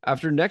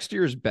 After next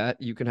year's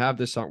bet, you can have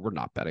this song. We're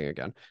not betting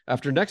again.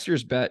 After next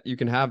year's bet, you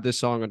can have this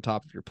song on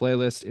top of your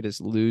playlist. It is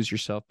Lose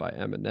Yourself by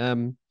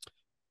Eminem.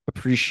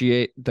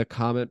 Appreciate the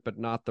comment, but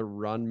not the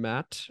run,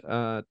 Matt.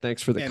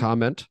 Thanks for the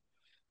comment.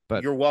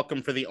 But you're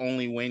welcome for the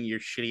only win your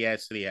shitty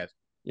ass city has.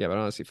 Yeah, but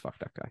honestly, fuck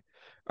that guy.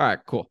 All right,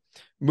 cool.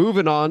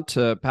 Moving on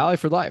to Pally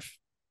for Life.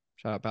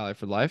 Shout out Pally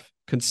for Life.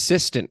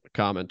 Consistent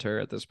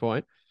commenter at this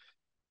point.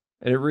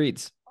 And it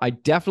reads, I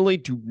definitely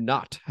do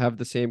not have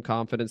the same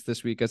confidence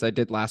this week as I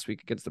did last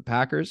week against the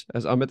Packers.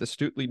 As Amit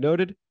astutely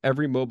noted,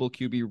 every mobile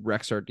QB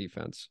wrecks our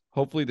defense.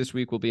 Hopefully this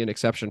week will be an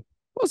exception.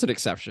 Was an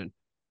exception,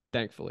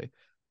 thankfully.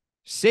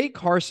 Say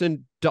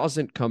Carson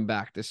doesn't come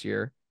back this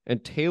year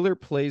and Taylor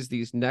plays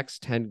these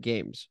next 10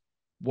 games.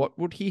 What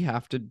would he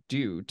have to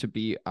do to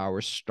be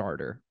our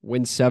starter?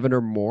 Win 7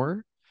 or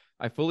more?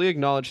 I fully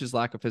acknowledge his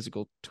lack of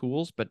physical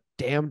tools, but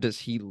damn does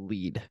he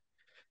lead.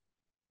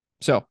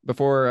 So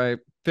before I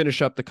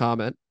finish up the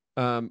comment,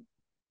 what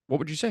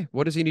would you say?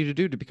 What does he need to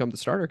do to become the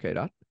starter,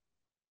 K-Dot?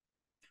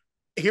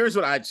 Here's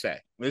what I'd say.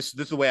 This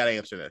is the way I'd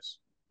answer this.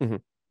 Mm-hmm.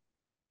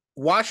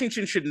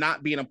 Washington should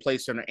not be in a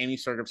place under any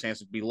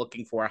circumstances to be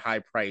looking for a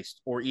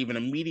high-priced or even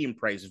a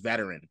medium-priced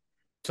veteran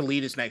to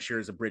lead us next year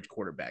as a bridge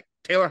quarterback.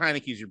 Taylor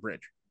Heineke's your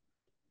bridge.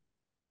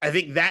 I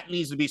think that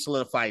needs to be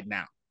solidified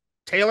now.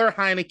 Taylor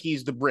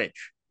Heineke's the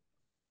bridge.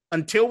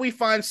 Until we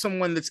find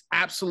someone that's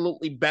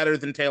absolutely better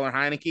than Taylor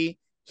Heineke,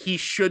 he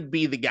should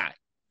be the guy.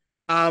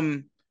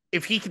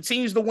 If he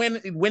continues to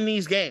win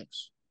these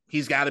games,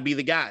 he's got to be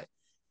the guy.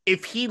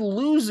 If he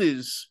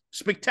loses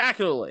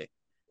spectacularly,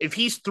 if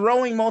he's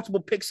throwing multiple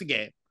picks a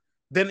game,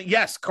 then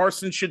yes,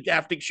 Carson should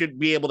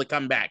be able to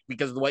come back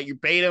because of what you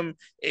paid him,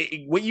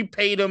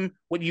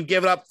 what you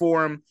give up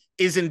for him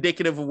is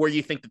indicative of where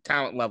you think the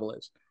talent level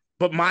is.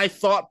 But my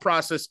thought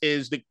process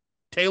is that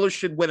Taylor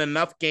should win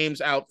enough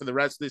games out for the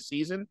rest of this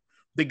season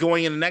that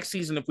going into next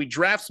season, if we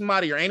draft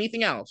somebody or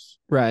anything else,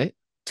 right,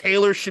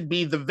 Taylor should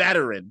be the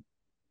veteran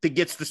that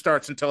gets the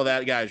starts until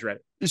that guy's ready.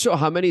 So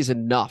how many is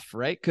enough,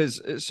 right?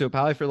 Because so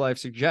Pally for Life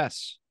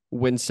suggests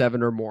win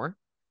 7 or more.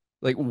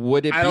 Like,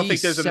 would it? I don't think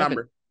there's 7? A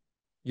number.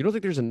 You don't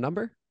think there's a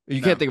number?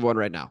 You can't think of one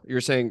right now.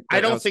 You're saying I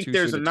don't think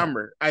there's a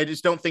number. I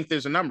just don't think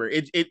there's a number.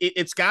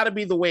 It's got to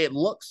be the way it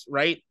looks,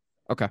 right?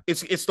 Okay.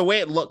 It's the way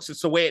it looks.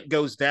 It's the way it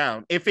goes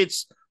down. If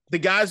it's the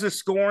guys are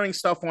scoring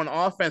stuff on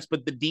offense,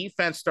 but the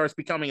defense starts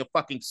becoming a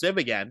fucking sieve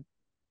again,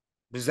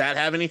 does that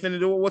have anything to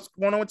do with what's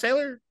going on with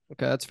Taylor?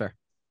 Okay, that's fair.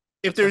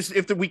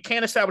 If we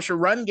can't establish a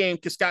run game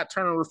because Scott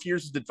Turner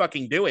refuses to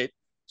fucking do it,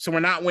 so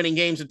we're not winning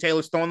games and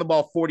Taylor's throwing the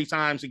ball 40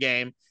 times a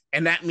game,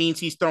 and that means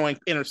he's throwing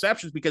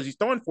interceptions because he's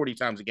throwing 40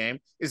 times a game.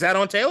 Is that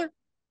on Taylor?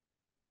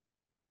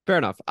 Fair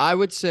enough. I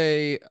would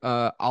say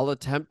I'll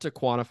attempt to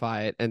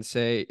quantify it and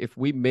say if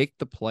we make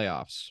the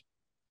playoffs,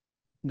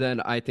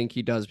 then I think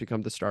he does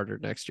become the starter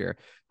next year.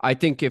 I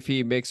think if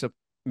he makes the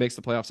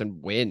playoffs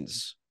and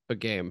wins a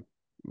game,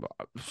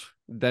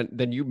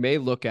 then you may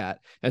look at,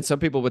 and some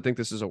people would think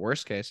this is a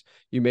worst case,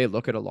 you may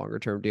look at a longer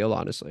term deal,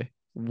 honestly.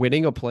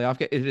 Winning a playoff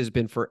game, it has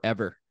been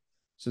forever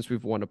since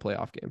we've won a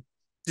playoff game.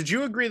 Did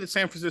you agree that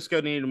San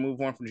Francisco needed to move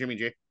on from Jimmy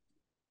G?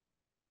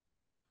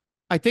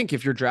 I think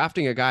if you're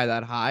drafting a guy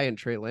that high in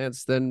Trey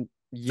Lance, then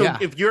So yeah,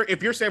 if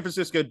you're San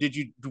Francisco,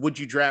 would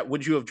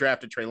you have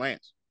drafted Trey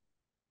Lance?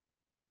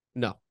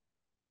 no,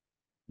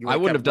 You would I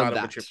have wouldn't have kept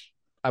done Goddard. that.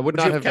 I would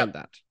Would you not have have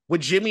done kept? that.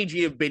 Would Jimmy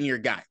G have been your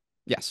guy?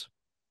 Yes.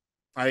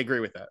 I agree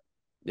with that.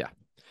 Yeah.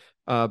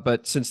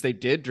 But since they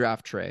did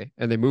draft Trey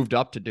and they moved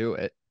up to do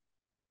it,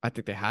 I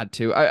think they had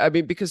to. I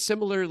mean, because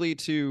similarly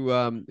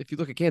to if you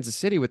look at Kansas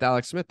City with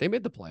Alex Smith, they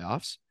made the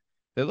playoffs.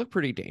 They look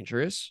pretty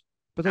dangerous.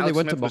 But then Alex they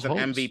went Smith to was an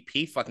Mahomes.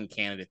 MVP fucking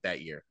candidate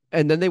that year.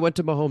 And then they went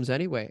to Mahomes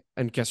anyway.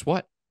 And guess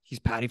what? He's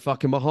Patty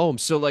fucking Mahomes.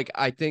 So, like,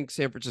 I think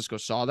San Francisco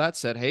saw that,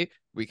 said, hey,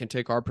 we can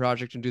take our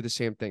project and do the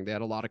same thing. They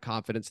had a lot of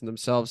confidence in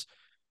themselves.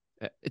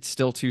 It's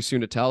still too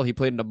soon to tell. He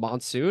played in a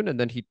monsoon and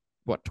then he,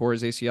 tore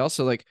his ACL.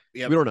 So, like,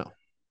 Yep. we don't know.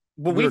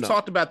 But we've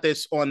talked about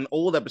this on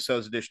old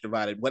episodes of Dish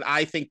Divided. What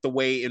I think the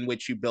way in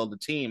which you build a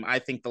team, I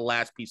think the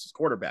last piece is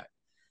quarterback.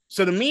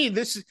 So to me,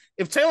 this is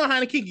if Taylor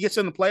Heineke gets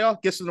in the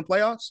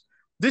playoffs,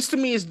 this to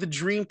me is the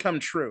dream come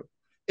true.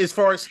 As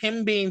far as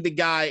him being the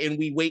guy, and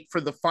we wait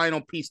for the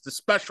final piece, the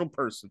special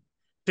person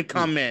to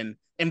come in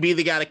and be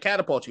the guy to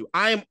catapult you.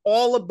 I am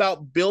all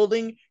about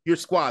building your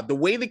squad. The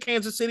way the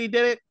Kansas City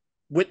did it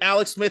with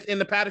Alex Smith and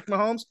the Patrick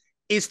Mahomes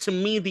is to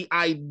me the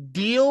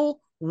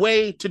ideal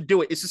way to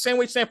do it. It's the same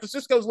way San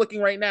Francisco is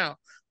looking right now.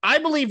 I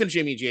believe in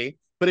Jimmy G,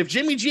 but if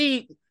Jimmy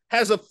G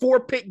has a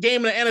 4-pick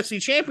game in the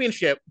NFC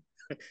Championship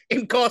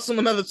and costs him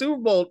another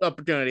Super Bowl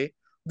opportunity,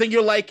 then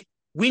you're like,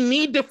 we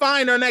need to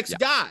find our next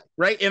guy,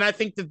 right? And I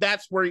think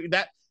that's where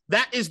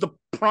that is the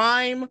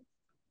prime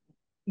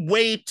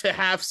way to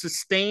have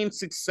sustained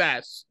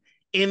success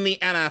in the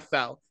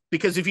NFL.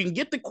 Because if you can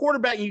get the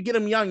quarterback and you get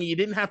him young and you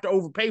didn't have to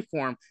overpay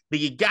for him, but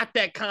you got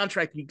that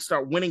contract, you can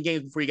start winning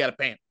games before you got to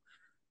pay him.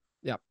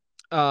 Yeah.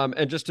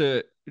 And just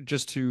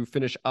to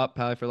finish up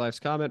Pally for Life's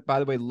comment, by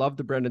the way, love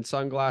the Brendan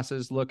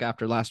sunglasses look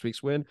after last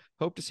week's win.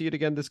 Hope to see it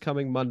again this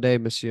coming Monday,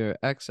 Monsieur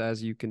X.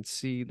 As you can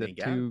see, the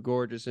two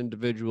gorgeous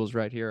individuals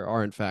right here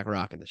are in fact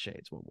rocking the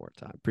shades one more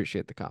time.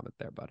 Appreciate the comment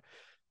there,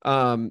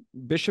 bud.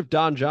 Bishop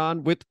Don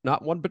John with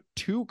not one but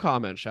two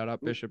comments. Shout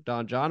out Bishop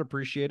Don John.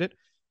 Appreciate it.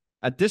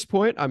 At this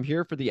point, I'm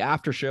here for the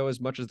after show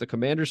as much as the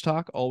Commanders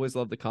talk. Always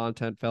love the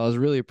content, fellas.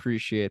 Really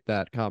appreciate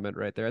that comment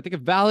right there. I think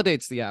it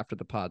validates the after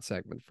the pod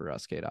segment for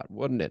us, K-Dot,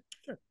 wouldn't it?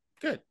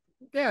 Good.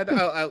 Yeah,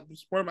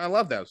 I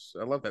love that.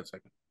 I love that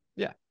segment.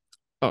 Yeah.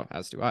 Oh,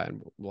 as do I.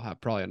 And we'll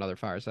have probably another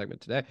fire segment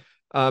today.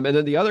 And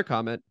then the other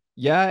comment,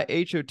 yeah,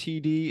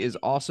 HOTD is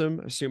awesome.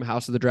 Assume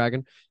House of the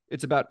Dragon.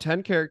 It's about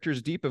 10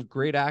 characters deep of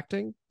great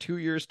acting. 2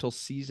 years till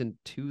season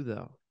 2,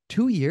 though.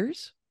 2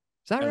 years?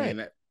 Is that right?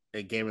 Mean,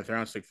 Game of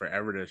Thrones took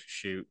forever to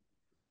shoot.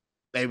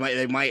 They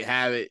might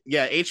have it.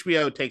 Yeah,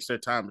 HBO takes their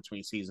time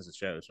between seasons of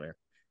shows, man.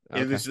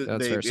 Okay, that's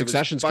fair.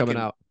 Succession's coming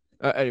out.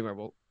 Anyway,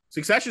 well,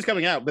 Succession's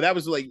coming out, but that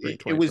was like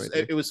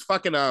it was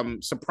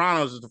fucking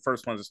Sopranos is the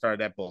first one to start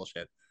that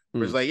bullshit. It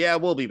was like, yeah,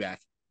 we'll be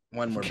back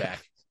when we're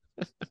back.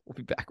 We'll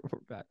be back when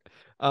we're back.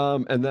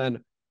 And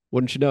then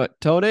wouldn't you know it,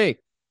 Tony?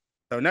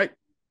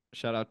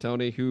 Shout out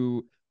Tony,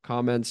 who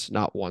comments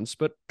not once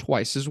but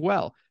twice as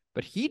well.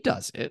 But he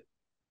does it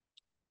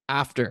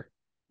after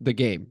the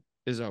game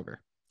is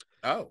over.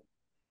 Oh.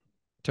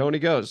 Tony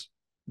goes,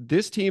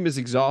 this team is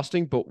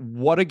exhausting, but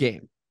what a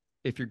game.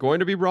 If you're going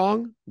to be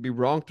wrong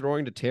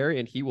throwing to Terry,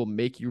 and he will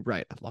make you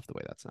right. I love the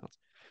way that sounds.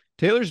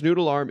 Taylor's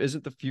noodle arm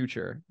isn't the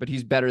future, but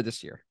he's better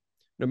this year.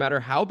 No matter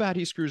how bad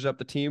he screws up,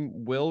 the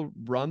team will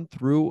run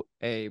through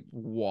a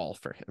wall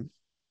for him.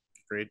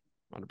 Agreed.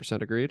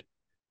 100% agreed.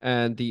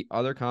 And the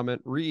other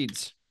comment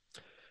reads,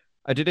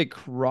 I did a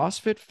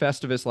CrossFit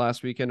Festivus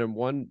last weekend and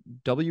won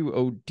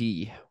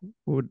WOD.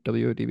 What would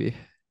WOD be?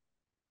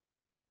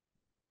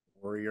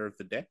 Warrior of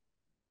the Day.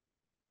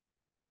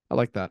 I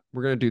like that.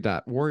 We're going to do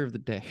that. Warrior of the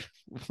Day.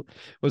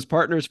 Was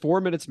partners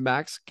 4 minutes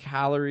max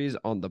calories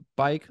on the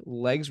bike.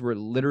 Legs were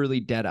literally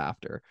dead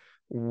after.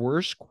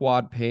 Worst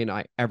quad pain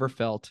I ever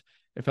felt.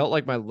 It felt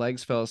like my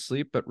legs fell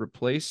asleep, but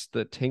replaced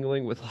the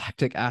tingling with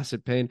lactic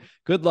acid pain.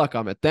 Good luck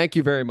on it. Thank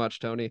you very much,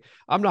 Tony.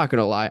 I'm not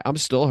going to lie. I'm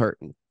still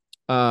hurting.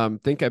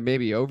 Think I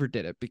maybe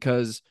overdid it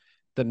because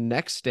the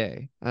next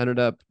day I ended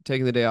up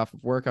taking the day off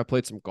of work. I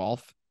played some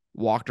golf,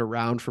 walked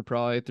around for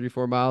probably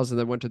 3-4 miles, and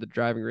then went to the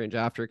driving range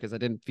after because I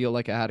didn't feel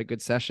like I had a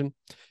good session,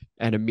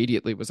 and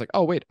immediately was like,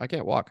 oh wait, I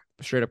can't walk.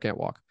 Straight up can't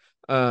walk.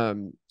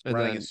 And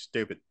running is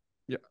stupid.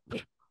 Yeah,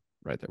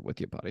 right there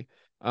with you, buddy.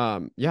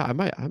 Yeah, I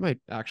might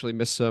actually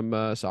miss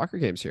some soccer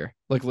games here.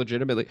 Like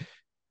legitimately.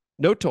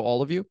 Note to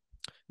all of you,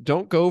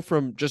 don't go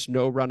from just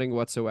no running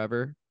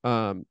whatsoever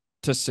to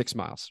 6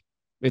 miles.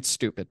 It's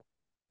stupid.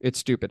 It's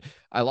stupid.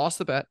 I lost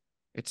the bet.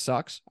 It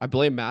sucks. I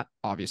blame Matt,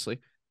 obviously.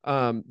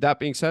 That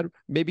being said,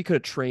 maybe could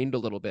have trained a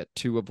little bit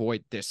to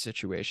avoid this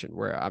situation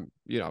where I'm,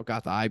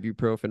 got the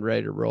ibuprofen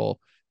ready to roll,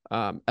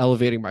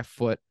 elevating my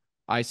foot,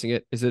 icing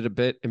it. Is it a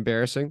bit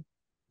embarrassing?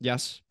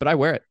 Yes, but I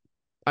wear it.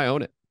 I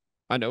own it.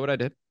 I know what I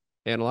did.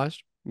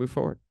 Analyzed, move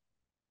forward.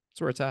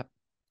 That's where it's at.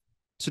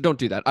 So don't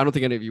do that. I don't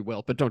think any of you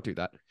will, but don't do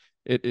that.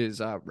 It is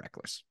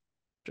reckless.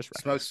 Just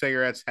Smoke reckless.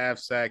 cigarettes, have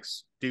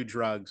sex, do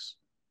drugs,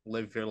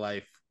 live your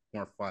life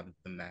more fun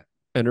than that.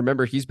 And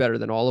remember, he's better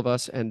than all of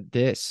us. And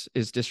this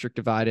is District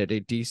Divided,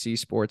 a DC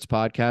sports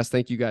podcast.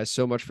 Thank you guys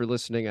so much for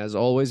listening. As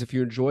always, if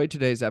you enjoyed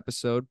today's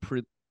episode,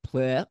 please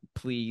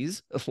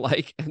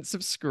like and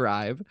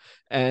subscribe.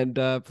 And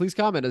please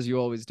comment as you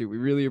always do. We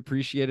really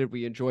appreciate it.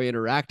 We enjoy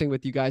interacting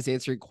with you guys,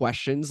 answering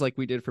questions like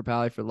we did for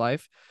Pally for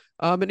Life.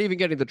 And even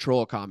getting the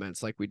troll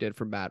comments like we did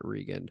from Matt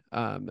Regan.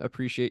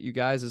 Appreciate you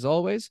guys as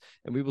always.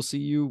 And we will see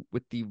you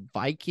with the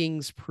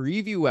Vikings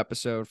preview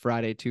episode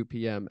Friday, 2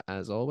 p.m.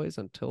 As always.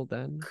 Until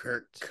then,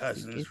 Kirk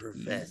Cousins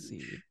revenge.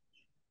 easy.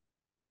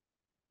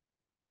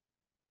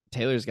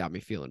 Taylor's got me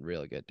feeling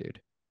really good, dude.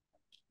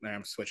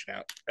 I'm switching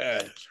out.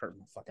 It's hurting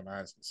my fucking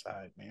eyes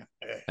inside, man.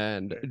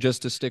 And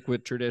just to stick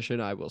with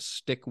tradition, I will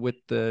stick with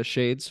the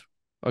shades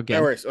again.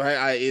 No worries.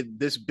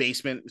 This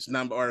basement is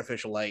not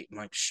artificial light. I'm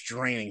like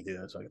straining through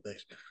this like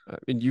this.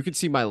 And you can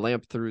see my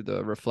lamp through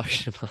the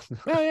reflection on the...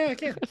 Oh yeah, I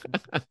can.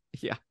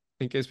 Yeah,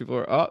 in case people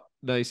are, oh,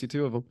 now you see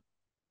two of them.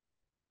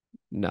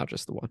 Now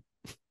just the one.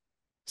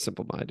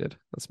 Simple-minded.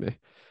 That's me.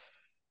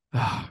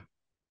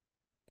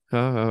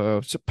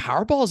 So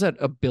Powerball's at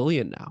 $1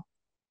 billion now.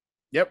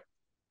 Yep.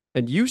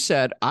 And you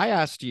said, I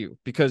asked you,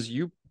 because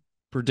you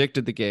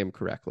predicted the game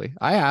correctly,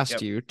 I asked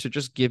you to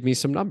just give me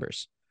some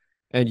numbers.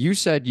 And you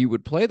said you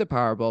would play the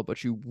Powerball,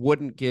 but you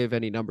wouldn't give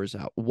any numbers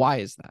out. Why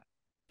is that?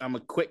 I'm a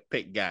quick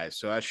pick guy.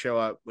 So I show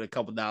up with a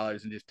couple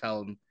dollars and just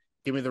tell them,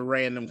 give me the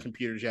random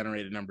computer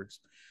generated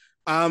numbers.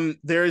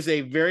 There is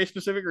a very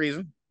specific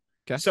reason.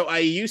 Okay. So I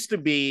used to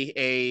be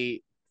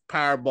a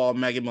Powerball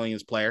Mega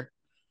Millions player.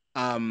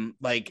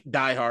 Like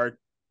diehard,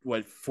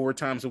 4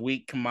 times a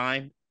week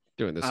combined.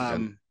 Doing this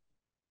again.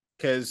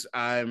 Because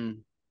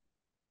I'm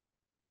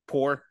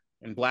poor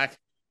and black.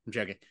 I'm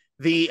joking.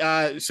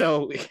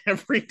 So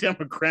every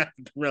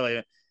demographic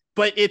really,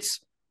 but it's.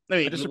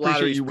 I just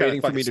appreciate you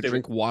waiting for me to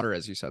drink water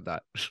as you said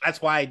that.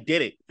 That's why I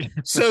did it.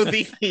 So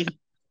thought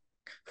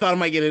I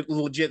might get a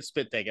legit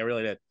spit take. I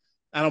really did.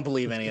 I don't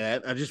believe any of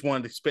that. I just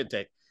wanted to spit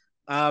take.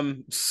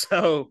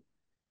 So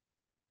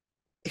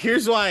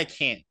here's why I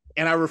can't,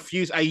 and I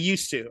refuse. I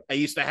used to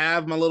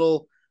have my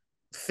little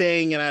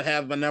thing, and I'd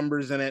have my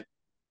numbers in it.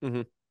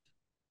 Mm-hmm.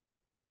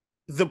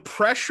 The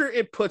pressure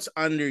it puts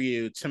under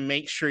you to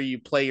make sure you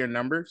play your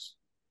numbers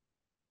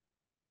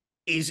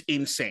is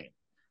insane.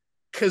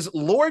 Because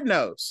Lord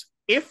knows,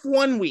 if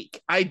 1 week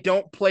I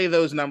don't play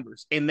those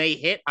numbers and they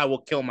hit, I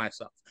will kill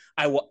myself.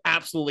 I will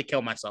absolutely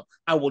kill myself.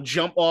 I will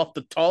jump off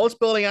the tallest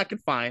building I can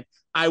find.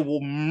 I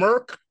will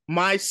murk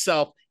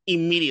myself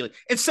immediately.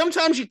 And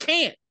sometimes you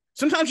can't.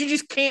 Sometimes you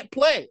just can't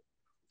play.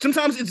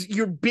 Sometimes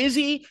you're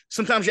busy.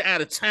 Sometimes you're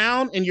out of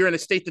town and you're in a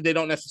state that they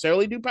don't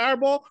necessarily do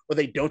Powerball or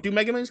they don't do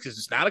Mega Millions because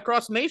it's not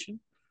across the nation.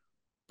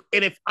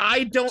 And if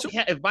I don't,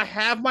 if I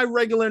have my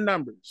regular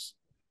numbers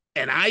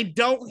and it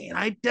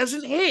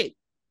doesn't hit,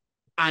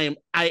 I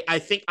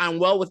think I'm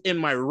well within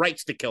my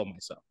rights to kill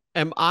myself.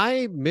 Am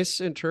I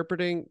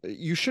misinterpreting?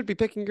 You should be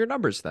picking your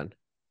numbers then.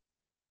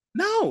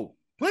 No.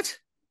 What?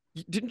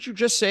 Didn't you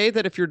just say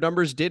that if your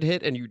numbers did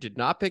hit and you did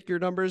not pick your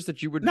numbers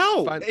that you would?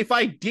 No, if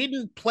I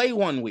didn't play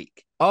 1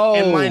 week. Oh,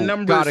 and my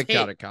numbers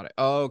got it.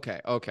 Okay.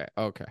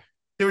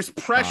 There's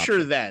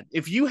pressure then.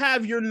 If you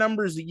have your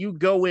numbers that you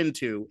go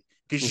into,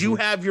 because you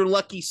have your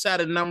lucky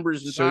set of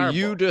numbers. In so Powerball.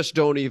 You just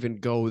don't even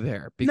go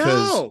there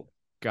because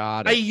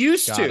got it. I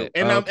used to.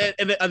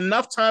 And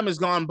enough time has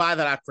gone by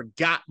that I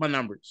forgot my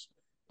numbers.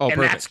 Oh, and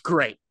perfect. That's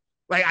great.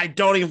 Like I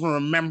don't even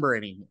remember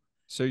anymore.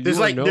 So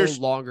you are no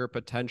longer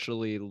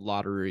potentially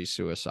lottery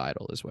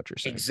suicidal is what you're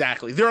saying.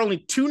 Exactly. There are only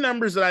 2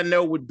 numbers that I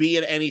know would be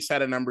in any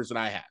set of numbers that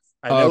I have.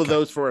 I know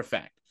those for a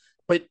fact.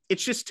 But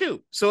it's just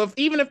 2. So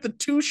even if the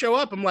 2 show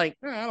up, I'm like,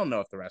 I don't know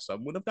if the rest of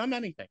them would have done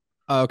anything.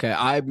 Okay,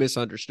 I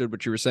misunderstood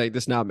what you were saying.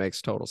 This now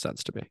makes total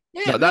sense to me.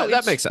 Yeah,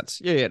 that makes sense.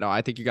 Yeah. No,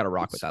 I think you got to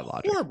rock with that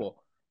logic.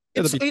 Horrible.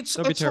 It's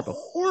terrible. A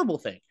horrible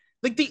thing.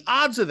 Like the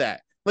odds of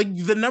that, like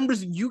the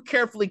numbers you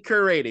carefully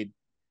curated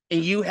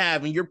and you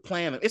have and you're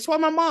planning. It's why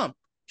my mom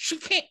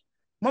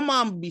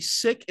would be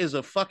sick as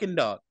a fucking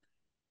dog.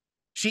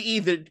 She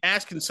either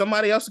asking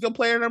somebody else to go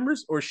play her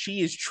numbers or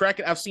she is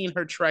trekking. I've seen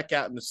her trek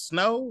out in the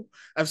snow.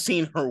 I've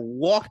seen her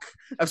walk.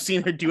 I've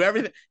seen her do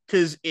everything.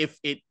 Because if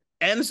it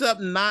ends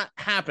up not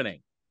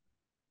happening,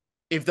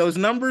 if those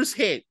numbers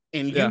hit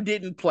and you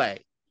didn't play,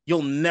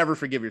 you'll never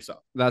forgive yourself.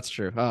 That's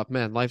true. Oh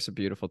man, life's a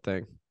beautiful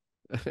thing.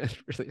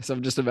 Really. So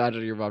I'm just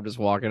imagining your mom just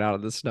walking out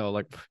of the snow,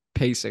 like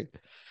pacing.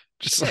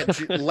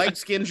 Just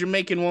light-skinned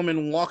Jamaican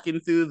woman walking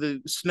through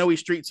the snowy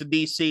streets of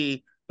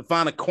DC to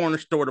find a corner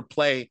store to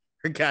play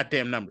her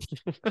goddamn numbers.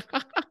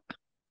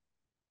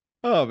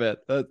 Oh man,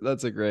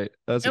 that's a great.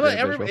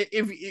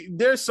 If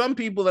there's some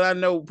people that I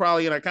know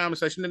probably in our comment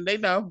section, and they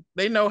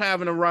know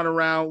having to run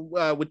around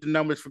with the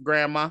numbers for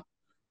grandma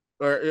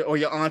or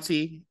your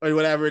auntie or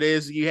whatever it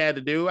is you had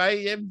to do.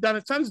 I have done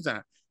it tons of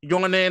times. You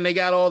go in there and they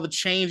got all the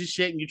change and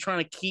shit, and you're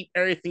trying to keep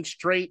everything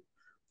straight,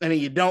 and then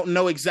you don't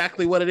know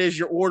exactly what it is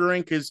you're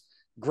ordering because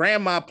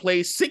grandma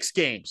plays 6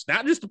 games,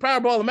 not just the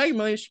Powerball and Mega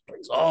Millions. She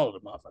plays all of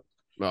them,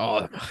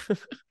 motherfuckers.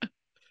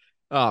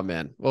 Oh. Oh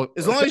man. Well,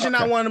 As long as you're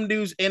not okay. one of them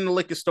dudes in the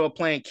liquor store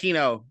playing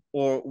Keno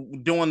or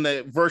doing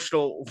the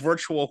virtual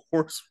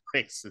horse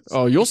races.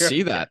 Oh, you'll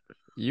see that.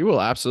 You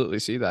will absolutely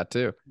see that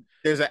too.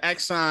 There's an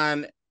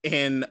Exxon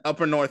in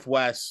Upper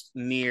Northwest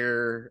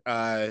near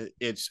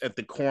it's at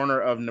the corner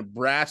of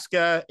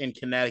Nebraska and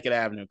Connecticut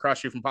Avenue, across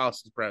street from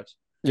Policy Press.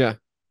 Yeah.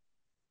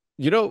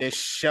 You know, There's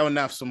sure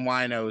enough some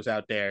winos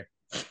out there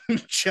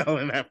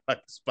chilling in that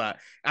fucking spot.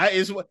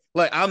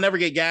 I'll never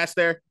get gas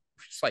there.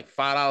 It's like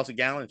 $5 a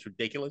gallon. It's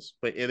ridiculous,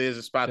 but it is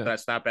a spot that I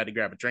stop at to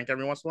grab a drink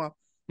every once in a while.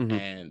 Mhm.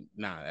 And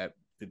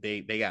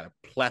they got a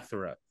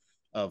plethora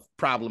of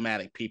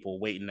problematic people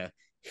waiting to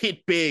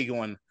hit big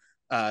on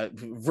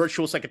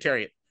virtual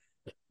secretariat.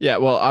 Yeah,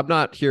 well, I'm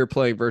not here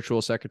playing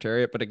virtual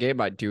secretariat, but a game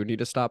I do need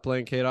to stop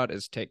playing KDOT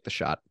is Take the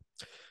Shot,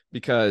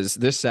 because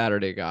this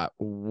Saturday got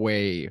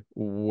way,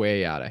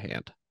 way out of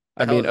hand.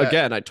 I mean,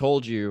 again, I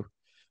told you,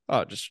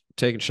 just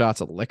taking shots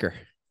of liquor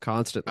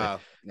constantly.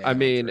 I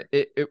mean,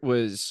 it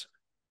was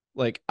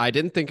like, I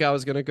didn't think I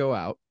was going to go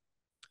out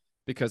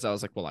because I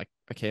was like, well, I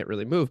can't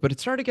really move, but it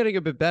started getting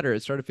a bit better.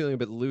 It started feeling a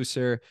bit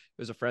looser. It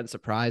was a friend's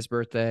surprise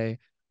birthday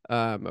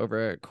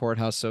over at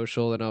Courthouse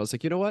Social. And I was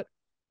like, you know what?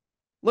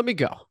 Let me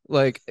go.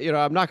 Like,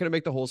 I'm not going to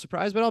make the whole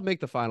surprise, but I'll make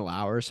the final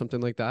hour or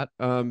something like that.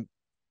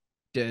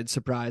 Did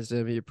surprised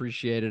him. He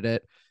appreciated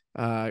it.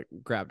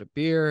 Grabbed a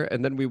beer,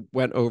 and then we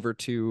went over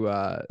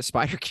to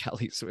Spider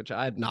Kelly's, which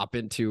I had not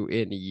been to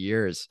in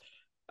years.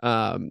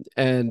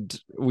 And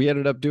we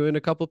ended up doing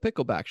a couple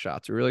pickleback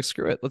shots. We were like,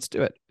 screw it, let's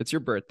do it. It's your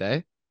birthday.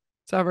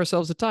 Let's have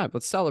ourselves a time.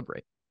 Let's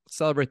celebrate. Let's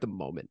celebrate the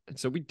moment. And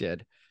so we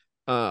did.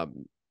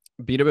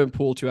 Beat him in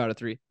pool 2 out of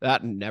 3.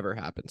 That never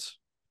happens.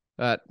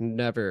 That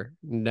never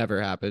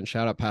happened.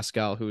 Shout out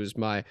Pascal, who's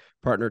my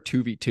partner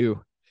 2v2.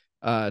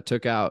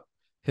 Took out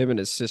him and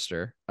his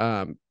sister.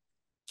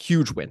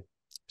 Huge win.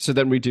 So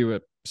then we do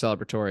a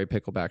celebratory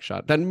pickleback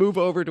shot. Then move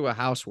over to a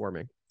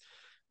housewarming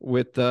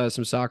with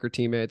some soccer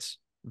teammates.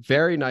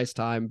 Very nice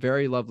time.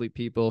 Very lovely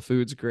people.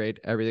 Food's great.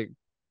 Everything.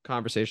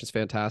 Conversation's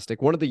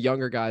fantastic. One of the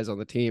younger guys on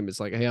the team is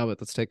like, hey, Albert,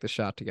 let's take this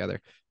shot together.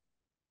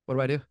 What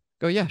do I do?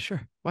 Go, yeah,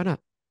 sure. Why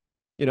not?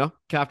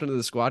 Captain of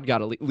the squad,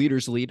 got a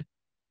leader's lead,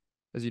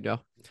 as you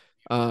know.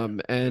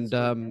 And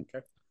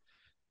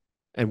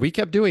we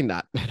kept doing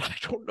that. And I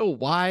don't know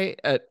why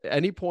at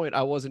any point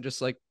I wasn't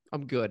just like,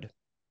 I'm good.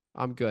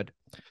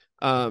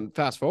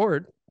 Fast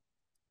forward,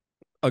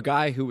 a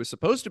guy who was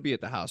supposed to be at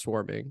the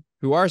housewarming,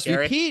 who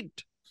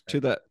RSVP'd to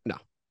the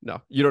no,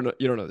 you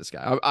don't know this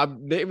guy.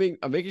 I'm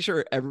making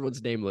sure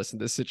everyone's nameless in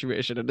this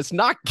situation, and it's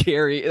not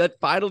Gary. That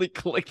finally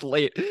clicked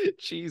late.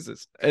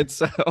 Jesus. And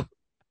so,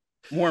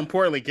 more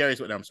importantly, Gary's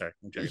what? No, I'm sorry.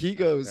 He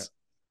goes,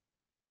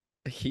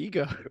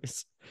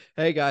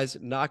 hey guys,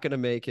 not gonna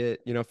make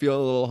it. Feeling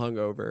a little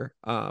hungover,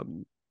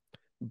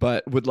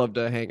 but would love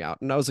to hang out.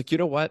 And I was like, you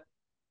know what?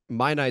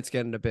 My night's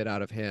getting a bit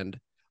out of hand.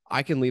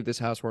 I can leave this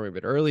housewarming a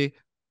bit early,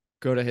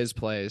 go to his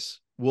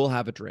place. We'll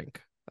have a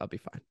drink. I'll be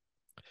fine.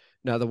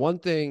 Now, the one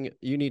thing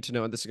you need to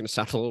know, and this is going to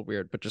sound a little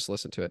weird, but just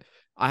listen to it.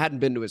 I hadn't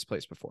been to his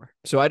place before,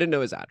 so I didn't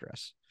know his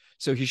address.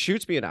 So he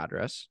shoots me an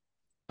address,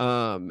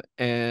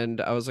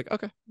 and I was like,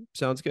 okay,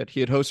 sounds good.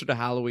 He had hosted a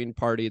Halloween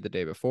party the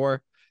day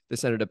before.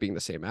 This ended up being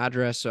the same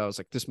address, so I was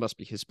like, this must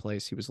be his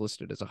place. He was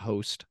listed as a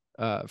host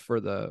for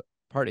the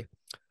party.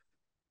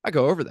 I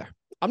go over there.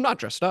 I'm not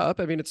dressed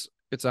up. I mean,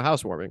 it's a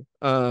housewarming,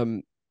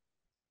 that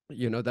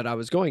I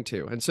was going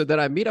to. And so then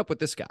I meet up with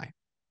this guy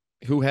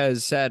who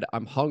has said,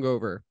 I'm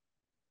hungover.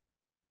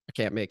 I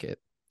can't make it.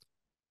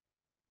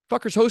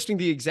 Fucker's hosting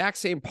the exact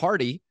same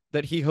party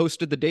that he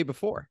hosted the day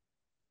before.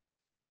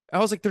 I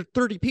was like, there are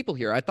 30 people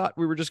here. I thought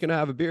we were just going to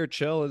have a beer,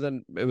 chill. And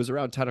then it was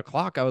around 10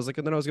 o'clock. I was like,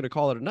 and then I was going to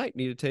call it a night.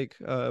 Need to take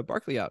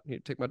Barkley out. Need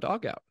to take my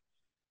dog out.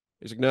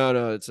 He's like,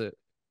 no, it's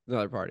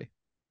another party.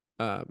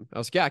 I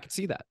was like, yeah, I can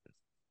see that.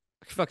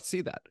 I can fucking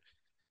see that.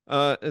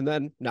 And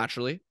then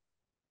naturally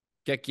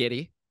get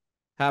giddy,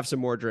 have some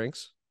more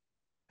drinks,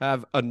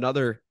 have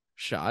another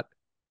shot.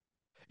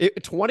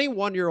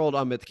 21-year-old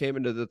Amit came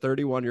into the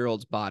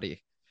 31-year-old's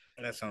body.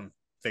 That's what I'm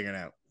figuring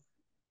out.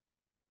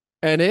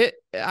 And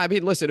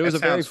listen, it was a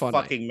very fun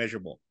fucking night.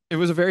 Miserable. It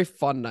was a very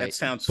fun night. That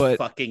sounds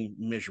fucking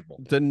miserable.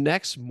 The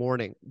next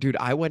morning, dude,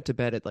 I went to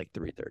bed at like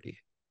 3:30.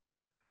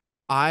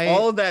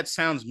 All of that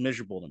sounds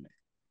miserable to me.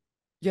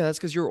 Yeah, that's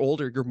because you're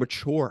older. You're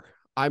mature.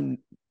 I'm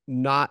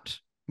not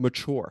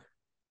mature.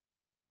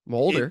 I'm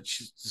older.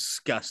 It's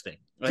disgusting.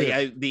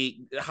 Like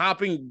the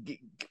hopping.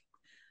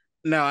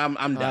 No,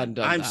 I'm done.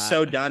 I'm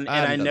so done. And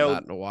I know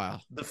that in a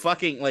while. The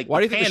fucking like. Why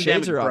do you think the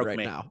shades are on right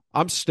now?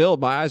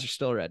 My eyes are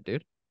still red,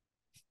 dude.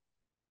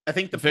 I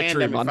think the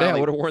Victory pandemic Monday. I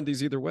would have worn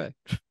these either way.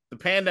 The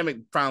pandemic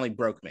finally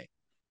broke me,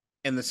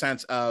 in the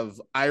sense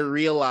of I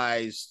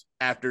realized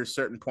after a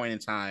certain point in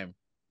time,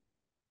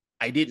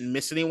 I didn't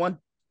miss anyone,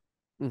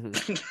 and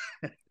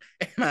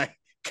I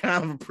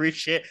kind of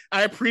appreciate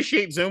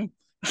Zoom.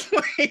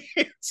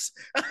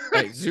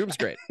 Hey, Zoom's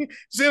great.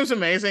 Zoom's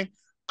amazing.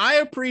 I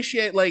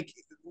appreciate, like,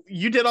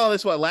 you did all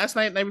this last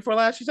night before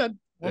last, you said?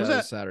 What was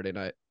that? Saturday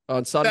night.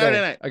 On Sunday,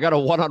 Saturday night. I got a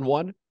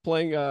 1-on-1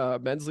 playing a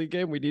men's league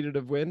game. We needed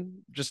a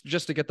win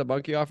just to get the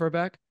monkey off our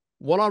back.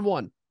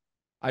 1-on-1.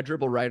 I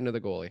dribbled right into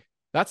the goalie.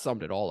 That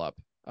summed it all up.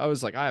 I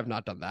was like, I have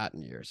not done that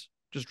in years.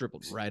 Just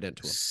dribbled right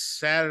into him.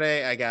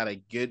 Saturday, I got a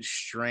good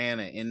strand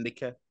of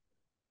indica,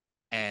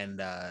 and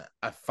I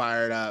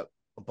fired up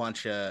a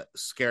bunch of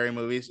scary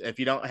movies. If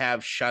you don't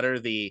have Shudder,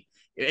 if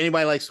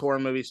anybody likes horror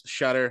movies,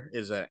 Shudder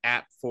is an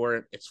app for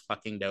it. It's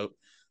fucking dope.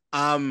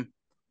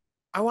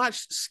 I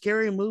watched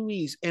scary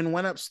movies and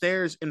went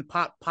upstairs and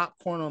popped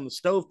popcorn on the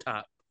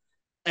stovetop,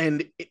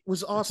 and it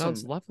was awesome. That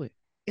sounds lovely.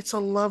 It's a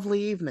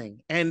lovely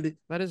evening, and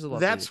that is a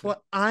lovely that's evening.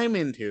 what I'm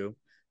into.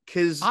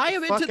 Because I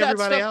am into that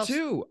stuff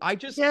too.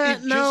 Just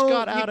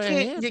got out of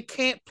hand. You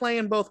can't play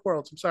in both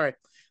worlds. I'm sorry.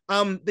 You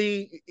want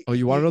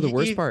to know the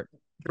worst part?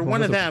 You're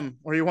one of them,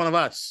 or you're one of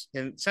us,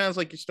 and it sounds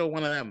like you're still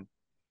one of them.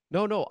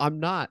 No,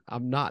 I'm not. And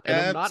I'm not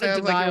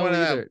in denial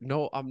either.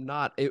 No, I'm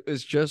not. It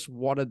was just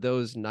one of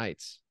those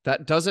nights.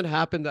 That doesn't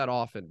happen that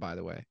often, by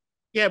the way.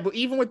 Yeah, but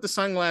even with the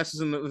sunglasses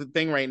and the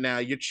thing right now,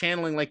 you're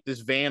channeling like this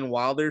Van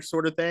Wilder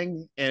sort of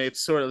thing, and it's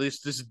sort of this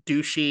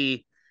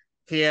douchey.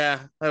 Yeah,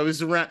 I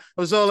was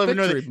all over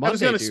Northern. I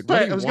was going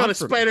to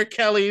Spider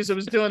Kelly's. I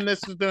was doing this,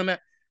 was doing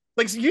that.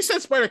 Like you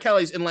said, Spider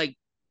Kelly's in like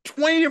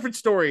 20 different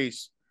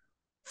stories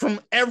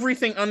from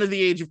everything under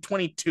the age of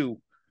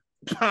 22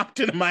 popped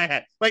into my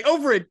head. Like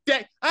over a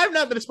decade. I've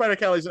not been to Spider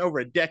Kelly's in over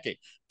a decade.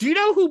 Do you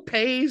know who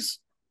pays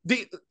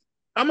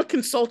I'm a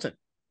consultant.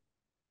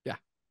 Yeah.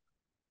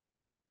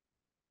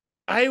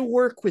 I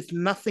work with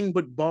nothing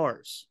but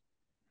bars.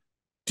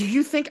 Do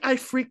you think I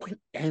frequent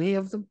any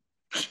of them?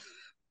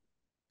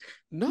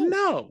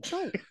 No.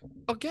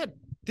 Again,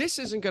 this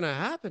isn't going to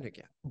happen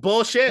again.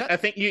 Bullshit. I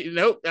think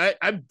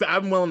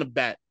I'm willing to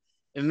bet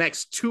in the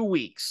next 2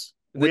 weeks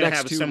we're going to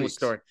have a similar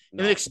story. In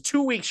the next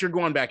 2 weeks, you're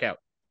going back out.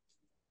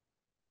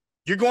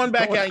 You're going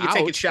back out. You're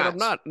taking shots. I'm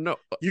not. No.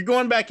 You're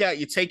going back out.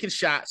 You're taking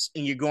shots,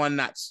 and you're going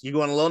nuts. You're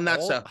going a little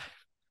nuts up.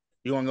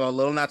 You're going to go a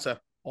little nuts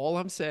up. All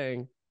I'm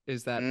saying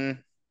is that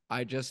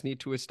I just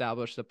need to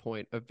establish the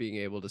point of being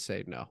able to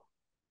say no.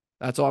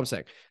 That's all I'm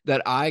saying.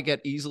 That I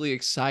get easily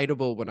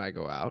excitable when I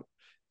go out.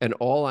 And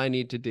all I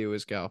need to do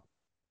is go,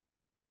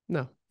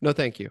 no,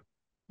 thank you.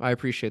 I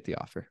appreciate the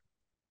offer.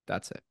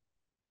 That's it.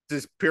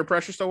 Does peer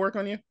pressure still work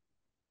on you?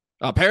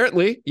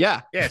 Apparently,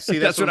 yeah. Yeah, see,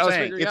 that's what I was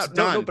figuring out.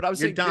 Done. No, but I was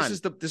saying this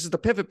is the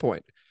pivot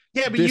point.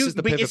 Yeah, but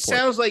it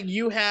sounds like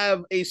you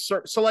have a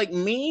certain. So, like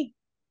me,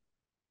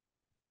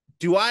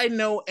 do I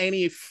know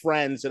any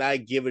friends that I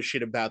give a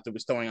shit about that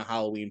was throwing a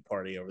Halloween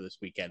party over this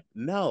weekend?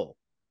 No.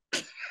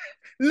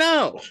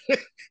 No.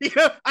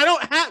 I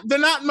don't have. They're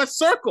not in my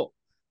circle.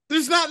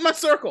 There's not my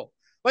circle.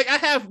 Like I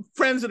have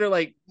friends that are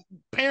like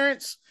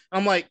parents.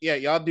 I'm like, yeah,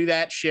 y'all do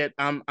that shit.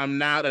 I'm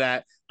not of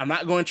that. I'm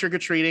not going trick or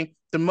treating.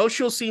 The most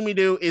you'll see me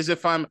do is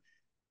if I'm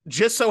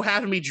just so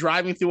happen to be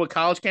driving through a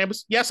college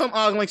campus. Yes, I'm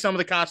ogling some of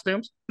the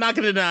costumes. Not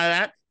going to deny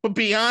that. But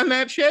beyond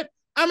that shit,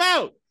 I'm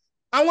out.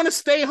 I want to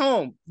stay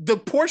home. The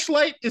porch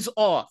light is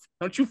off.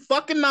 Don't you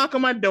fucking knock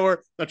on my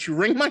door. Don't you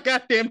ring my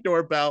goddamn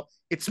doorbell.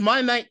 It's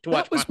my night to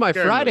watch. That was my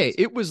Friday. Movies.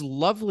 It was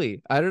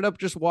lovely. I ended up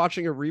just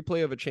watching a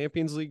replay of a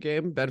Champions League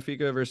game,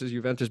 Benfica versus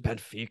Juventus.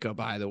 Benfica,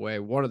 by the way,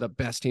 one of the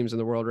best teams in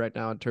the world right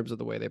now in terms of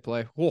the way they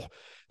play. Whoa.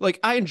 Like,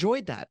 I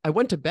enjoyed that. I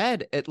went to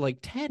bed at like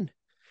 10.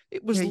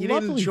 It was lovely. You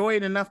didn't enjoy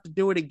it enough to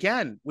do it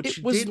again. Which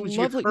it was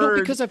lovely. No,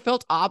 because I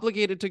felt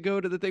obligated to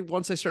go to the thing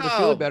once I started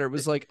feeling better. It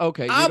was like,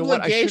 okay, you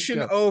obligation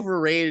know what? I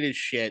overrated as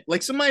shit.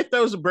 Like somebody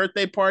throws a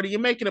birthday party, you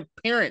make an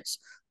appearance.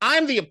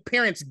 I'm the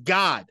appearance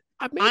god.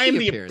 I'm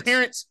the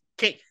appearance.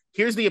 Okay,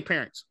 here's the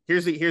appearance.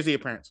 Here's the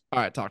appearance. All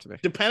right, talk to me.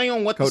 Depending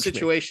on what the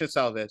situation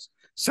itself is.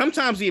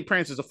 Sometimes the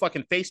appearance is a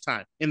fucking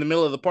FaceTime in the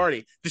middle of the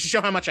party just to show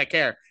how much I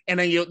care. And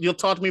then you'll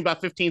talk to me about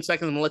 15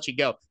 seconds and I'll let you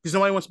go. Because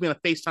nobody wants to be on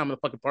a FaceTime in the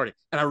fucking party.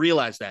 And I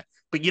realize that.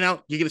 But you're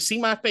going to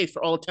see my face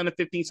for all 10 to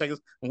 15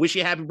 seconds and wish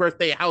you a happy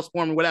birthday, a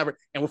housewarming, whatever.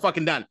 And we're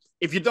fucking done.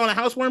 If you're doing a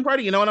housewarming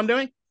party, you know what I'm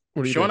doing?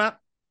 Showing up,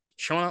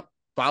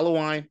 bottle of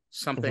wine,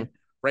 something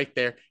right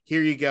there.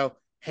 Here you go.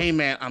 Hey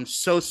man, I'm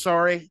so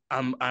sorry.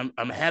 I'm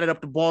headed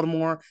up to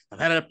Baltimore. I'm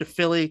headed up to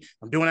Philly.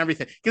 I'm doing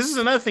everything. Because this is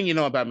another thing you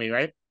know about me,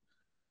 right?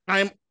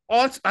 I am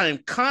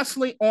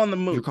constantly on the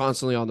move. You're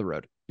constantly on the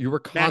road. You were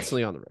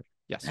constantly on the road.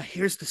 Yes. Now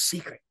here's the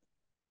secret.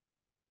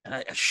 And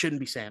I shouldn't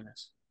be saying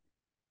this.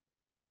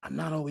 I'm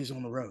not always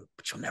on the road,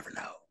 but you'll never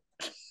know.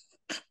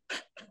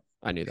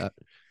 I knew that.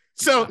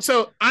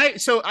 So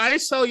I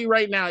tell you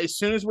right now, as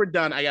soon as we're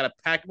done, I gotta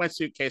pack my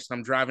suitcase and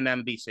I'm driving down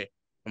to DC.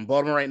 I'm in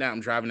Baltimore right now. I'm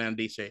driving down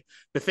to DC.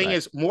 The thing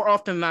is, more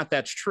often than not,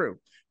 that's true.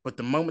 But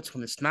the moments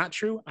when it's not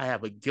true, I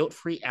have a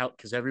guilt-free out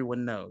because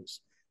everyone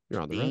knows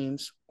you're on the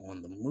Dean's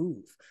on the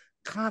move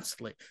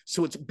constantly.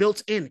 So it's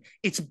built in.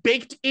 It's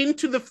baked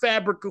into the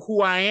fabric of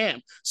who I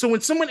am. So when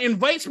someone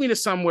invites me to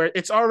somewhere,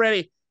 there's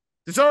already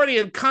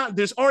an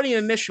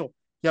initial.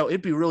 Yo,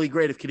 it'd be really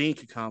great if Kadeen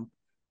could come.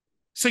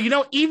 So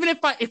even if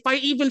I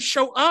even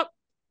show up,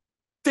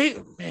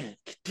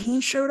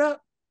 Kadeen showed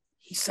up.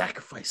 He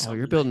sacrificed. Oh,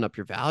 you're building up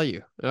your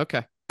value.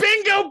 Okay.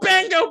 Bingo,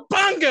 bango,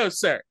 bongo,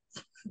 sir.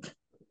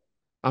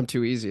 I'm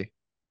too easy.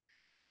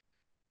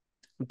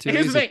 too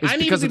Here's the easy. thing, It's I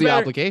need because to of be the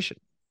better. obligation.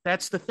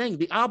 That's the thing.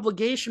 The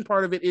obligation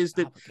part of it is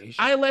that Obligation.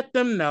 I let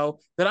them know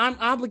that I'm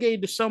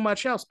obligated to so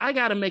much else. I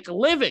got to make a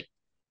living.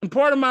 And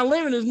part of my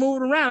living is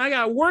moving around. I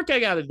got work I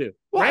got to do.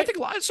 Well, right? I think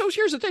so.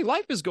 Here's the thing: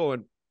 life is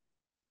going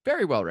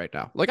very well right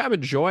now. Like I'm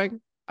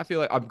enjoying. I feel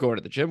like I'm going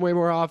to the gym way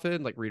more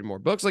often. Like reading more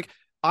books. Like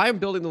I'm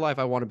building the life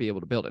I want to be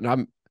able to build, and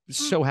I'm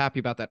so happy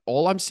about that.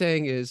 All I'm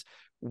saying is,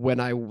 when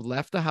I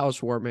left the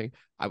housewarming,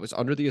 I was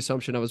under the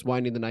assumption I was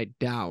winding the night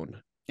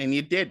down, and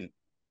you didn't.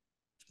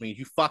 I mean,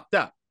 you fucked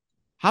up.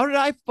 How did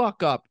I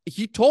fuck up?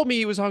 He told me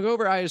he was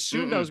hungover. I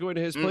assumed I was going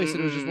to his place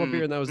and it was just one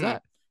beer and that was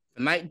that.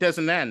 The night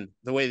doesn't end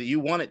the way that you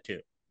want it to.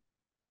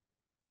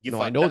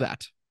 I know up.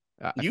 that.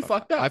 You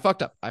fucked up. I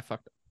fucked up.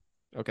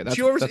 Okay, that's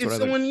yours. It's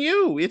on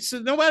you. It's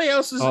nobody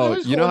else's. Oh,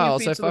 you know how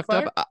else I fucked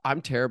up?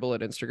 I'm terrible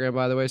at Instagram,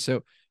 by the way.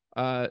 So,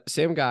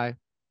 same guy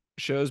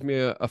shows me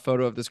a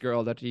photo of this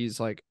girl that he's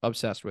like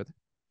obsessed with.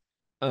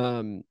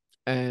 And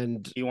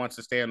he wants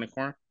to stay in the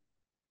corner.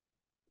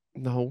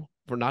 No,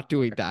 we're not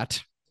doing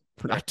that.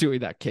 We're not doing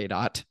that,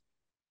 K-Dot.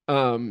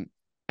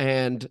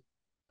 And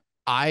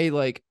I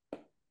like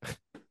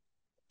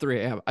 3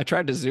 a.m. I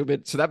tried to zoom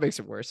in, so that makes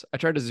it worse. I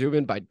tried to zoom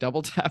in by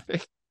double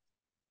tapping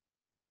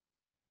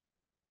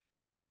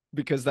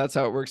because that's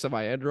how it works on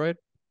my Android.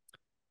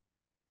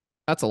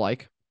 That's a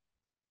like.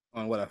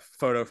 On what, a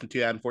photo from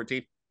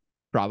 2014?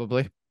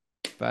 Probably.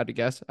 If I had to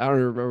guess. I don't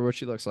even remember what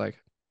she looks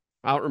like.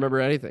 I don't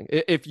remember anything.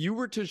 If you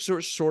were to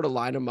sort of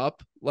line them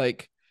up,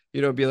 like,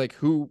 you know, be like,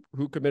 who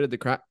committed the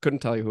crime? Couldn't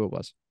tell you who it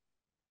was.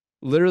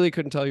 Literally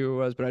couldn't tell you who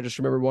it was, but I just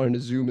remember wanting to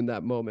zoom in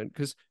that moment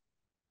because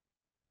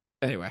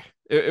anyway,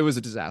 it was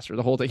a disaster.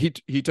 The whole thing.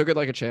 He took it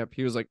like a champ.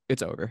 He was like,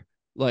 it's over.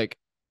 Like,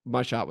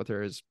 my shot with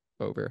her is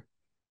over.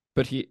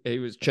 But he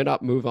was chin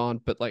up, move on.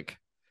 But like,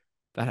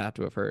 that had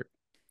to have hurt.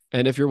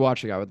 And if you're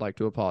watching, I would like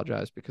to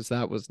apologize because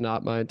that was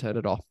not my intent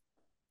at all.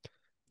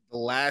 The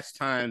last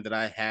time that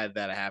I had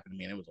that happen to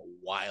me, and it was a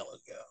while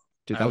ago.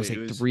 Dude, that was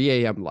like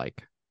 3 a.m.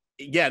 like.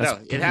 Yeah,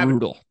 that's no,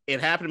 brutal.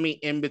 It happened to me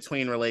in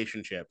between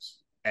relationships.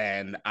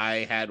 And I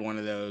had one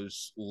of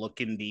those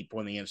looking deep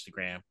on the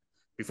Instagram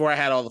before I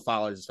had all the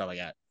followers and stuff like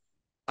that.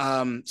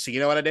 So you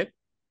know what I did?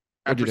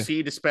 I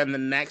proceeded to spend the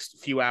next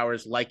few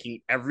hours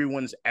liking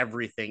everyone's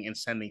everything and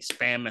sending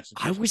spam messages.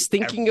 I was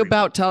thinking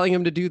about telling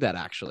him to do that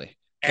actually.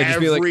 And just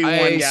be like,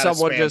 hey,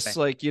 someone just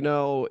thing. Like, you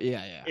know,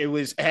 yeah. It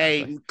was,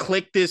 hey,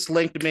 click this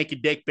link to make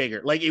your dick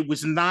bigger. Like, it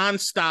was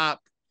nonstop,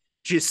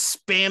 just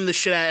spam the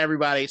shit out of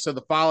everybody. So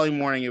the following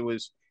morning, it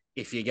was,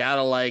 if you got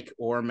a like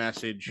or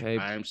message, hey,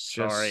 I'm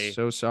sorry.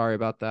 So sorry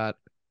about that.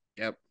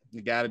 Yep.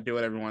 You got to do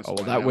it every once in a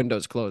while. Oh, that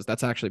window's closed.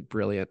 That's actually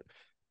brilliant.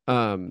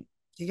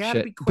 You got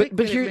to be quick.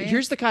 But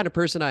here's the kind of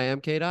person I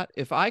am, K-Dot.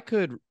 If I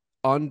could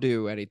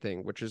undo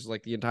anything, which is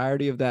like the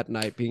entirety of that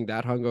night, being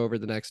that hungover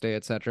the next day,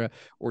 etc.,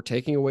 or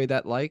taking away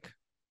that like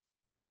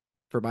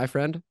for my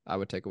friend, I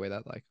would take away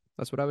that like.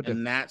 That's what I would do.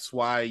 And that's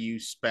why you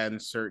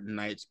spend certain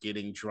nights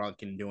getting drunk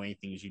and doing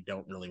things you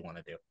don't really want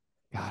to do.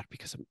 God,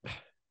 because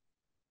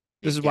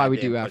this is why we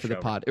do after the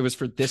pod. It was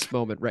for this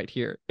moment right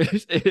here.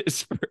 It's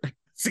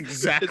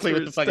exactly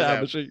what the fuck is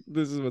happening.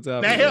 This is what's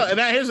happening.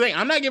 Now, here's the thing.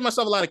 I'm not giving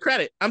myself a lot of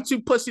credit. I'm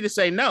too pussy to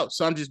say no,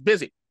 so I'm just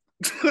busy.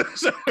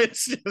 So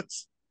it's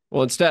just...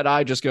 Well, instead,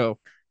 I just go,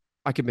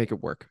 I can make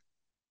it work.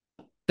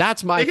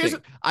 That's my thing.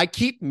 I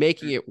keep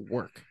making it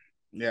work.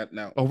 Yeah,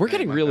 no. Oh, we're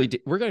getting really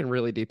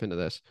deep into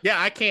this.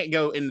 Yeah, I can't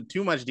go into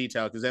too much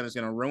detail because then it's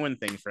going to ruin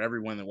things for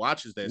everyone that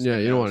watches this. Yeah,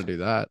 you don't want to do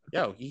that.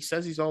 Yo, he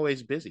says he's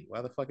always busy.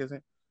 Why the fuck is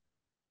it?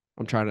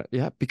 I'm trying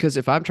to, because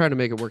if I'm trying to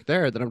make it work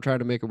there, then I'm trying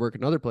to make it work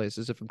in other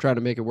places. If I'm trying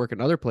to make it work in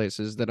other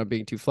places, then I'm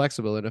being too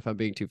flexible. And if I'm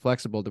being too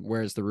flexible, then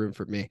where's the room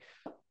for me?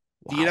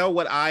 Wow. Do you know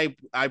what I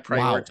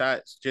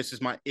prioritize just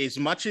as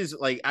much as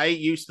like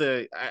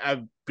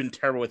I've been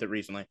terrible with it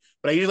recently,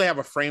 but I usually have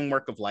a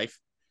framework of life.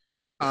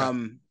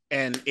 Okay.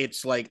 And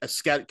it's like a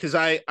schedule because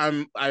I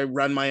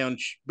run my own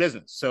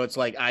business. So it's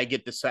like I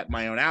get to set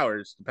my own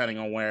hours depending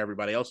on where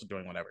everybody else is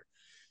doing whatever.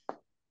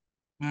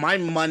 My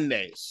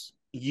Mondays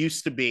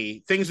used to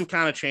be, things have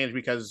kind of changed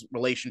because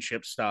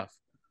relationship stuff.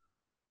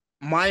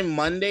 My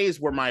Mondays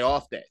were my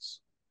off days.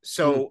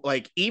 So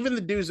like even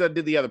the dudes that I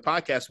did the other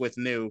podcast with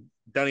knew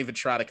don't even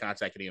try to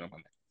contact me on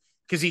Monday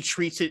because he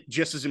treats it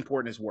just as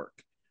important as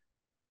work.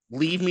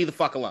 Leave me the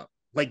fuck alone.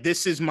 Like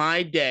this is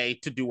my day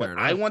to do what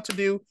I want to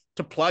do,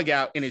 to plug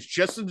out, and it's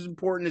just as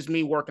important as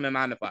me working a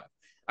 9 to 5.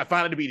 I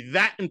find it to be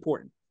that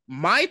important.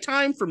 My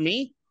time for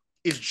me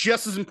is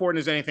just as important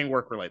as anything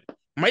work related.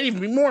 Might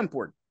even be more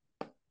important.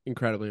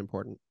 Incredibly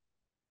important.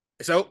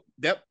 So,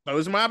 yep,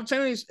 those are my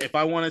opportunities. If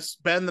I want to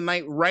spend the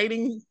night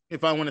writing,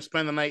 if I want to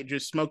spend the night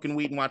just smoking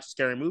weed and watching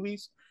scary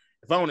movies,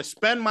 if I want to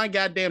spend my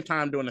goddamn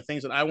time doing the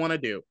things that I want to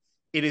do,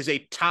 it is a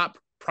top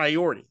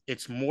priority.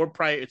 It's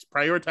it's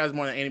prioritized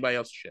more than anybody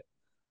else's shit.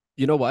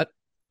 You know what?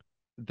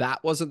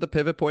 That wasn't the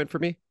pivot point for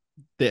me.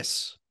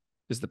 This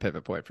is the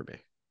pivot point for me.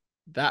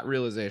 That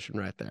realization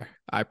right there.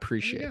 I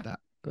appreciate that.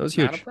 That was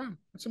huge. Not a problem.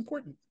 It's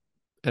important.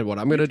 And what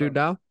I'm going to do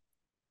now,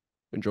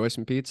 enjoy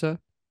some pizza,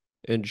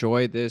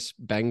 enjoy this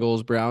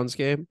Bengals-Browns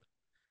game,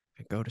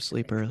 and go to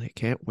sleep early.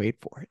 Can't wait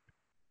for it.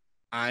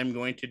 I'm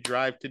going to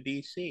drive to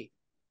DC.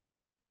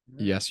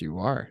 Yes, you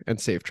are. And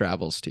safe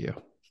travels to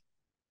you.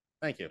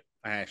 Thank you.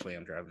 I actually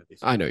am driving to DC.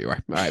 I know you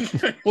are. All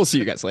right. We'll see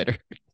you guys later.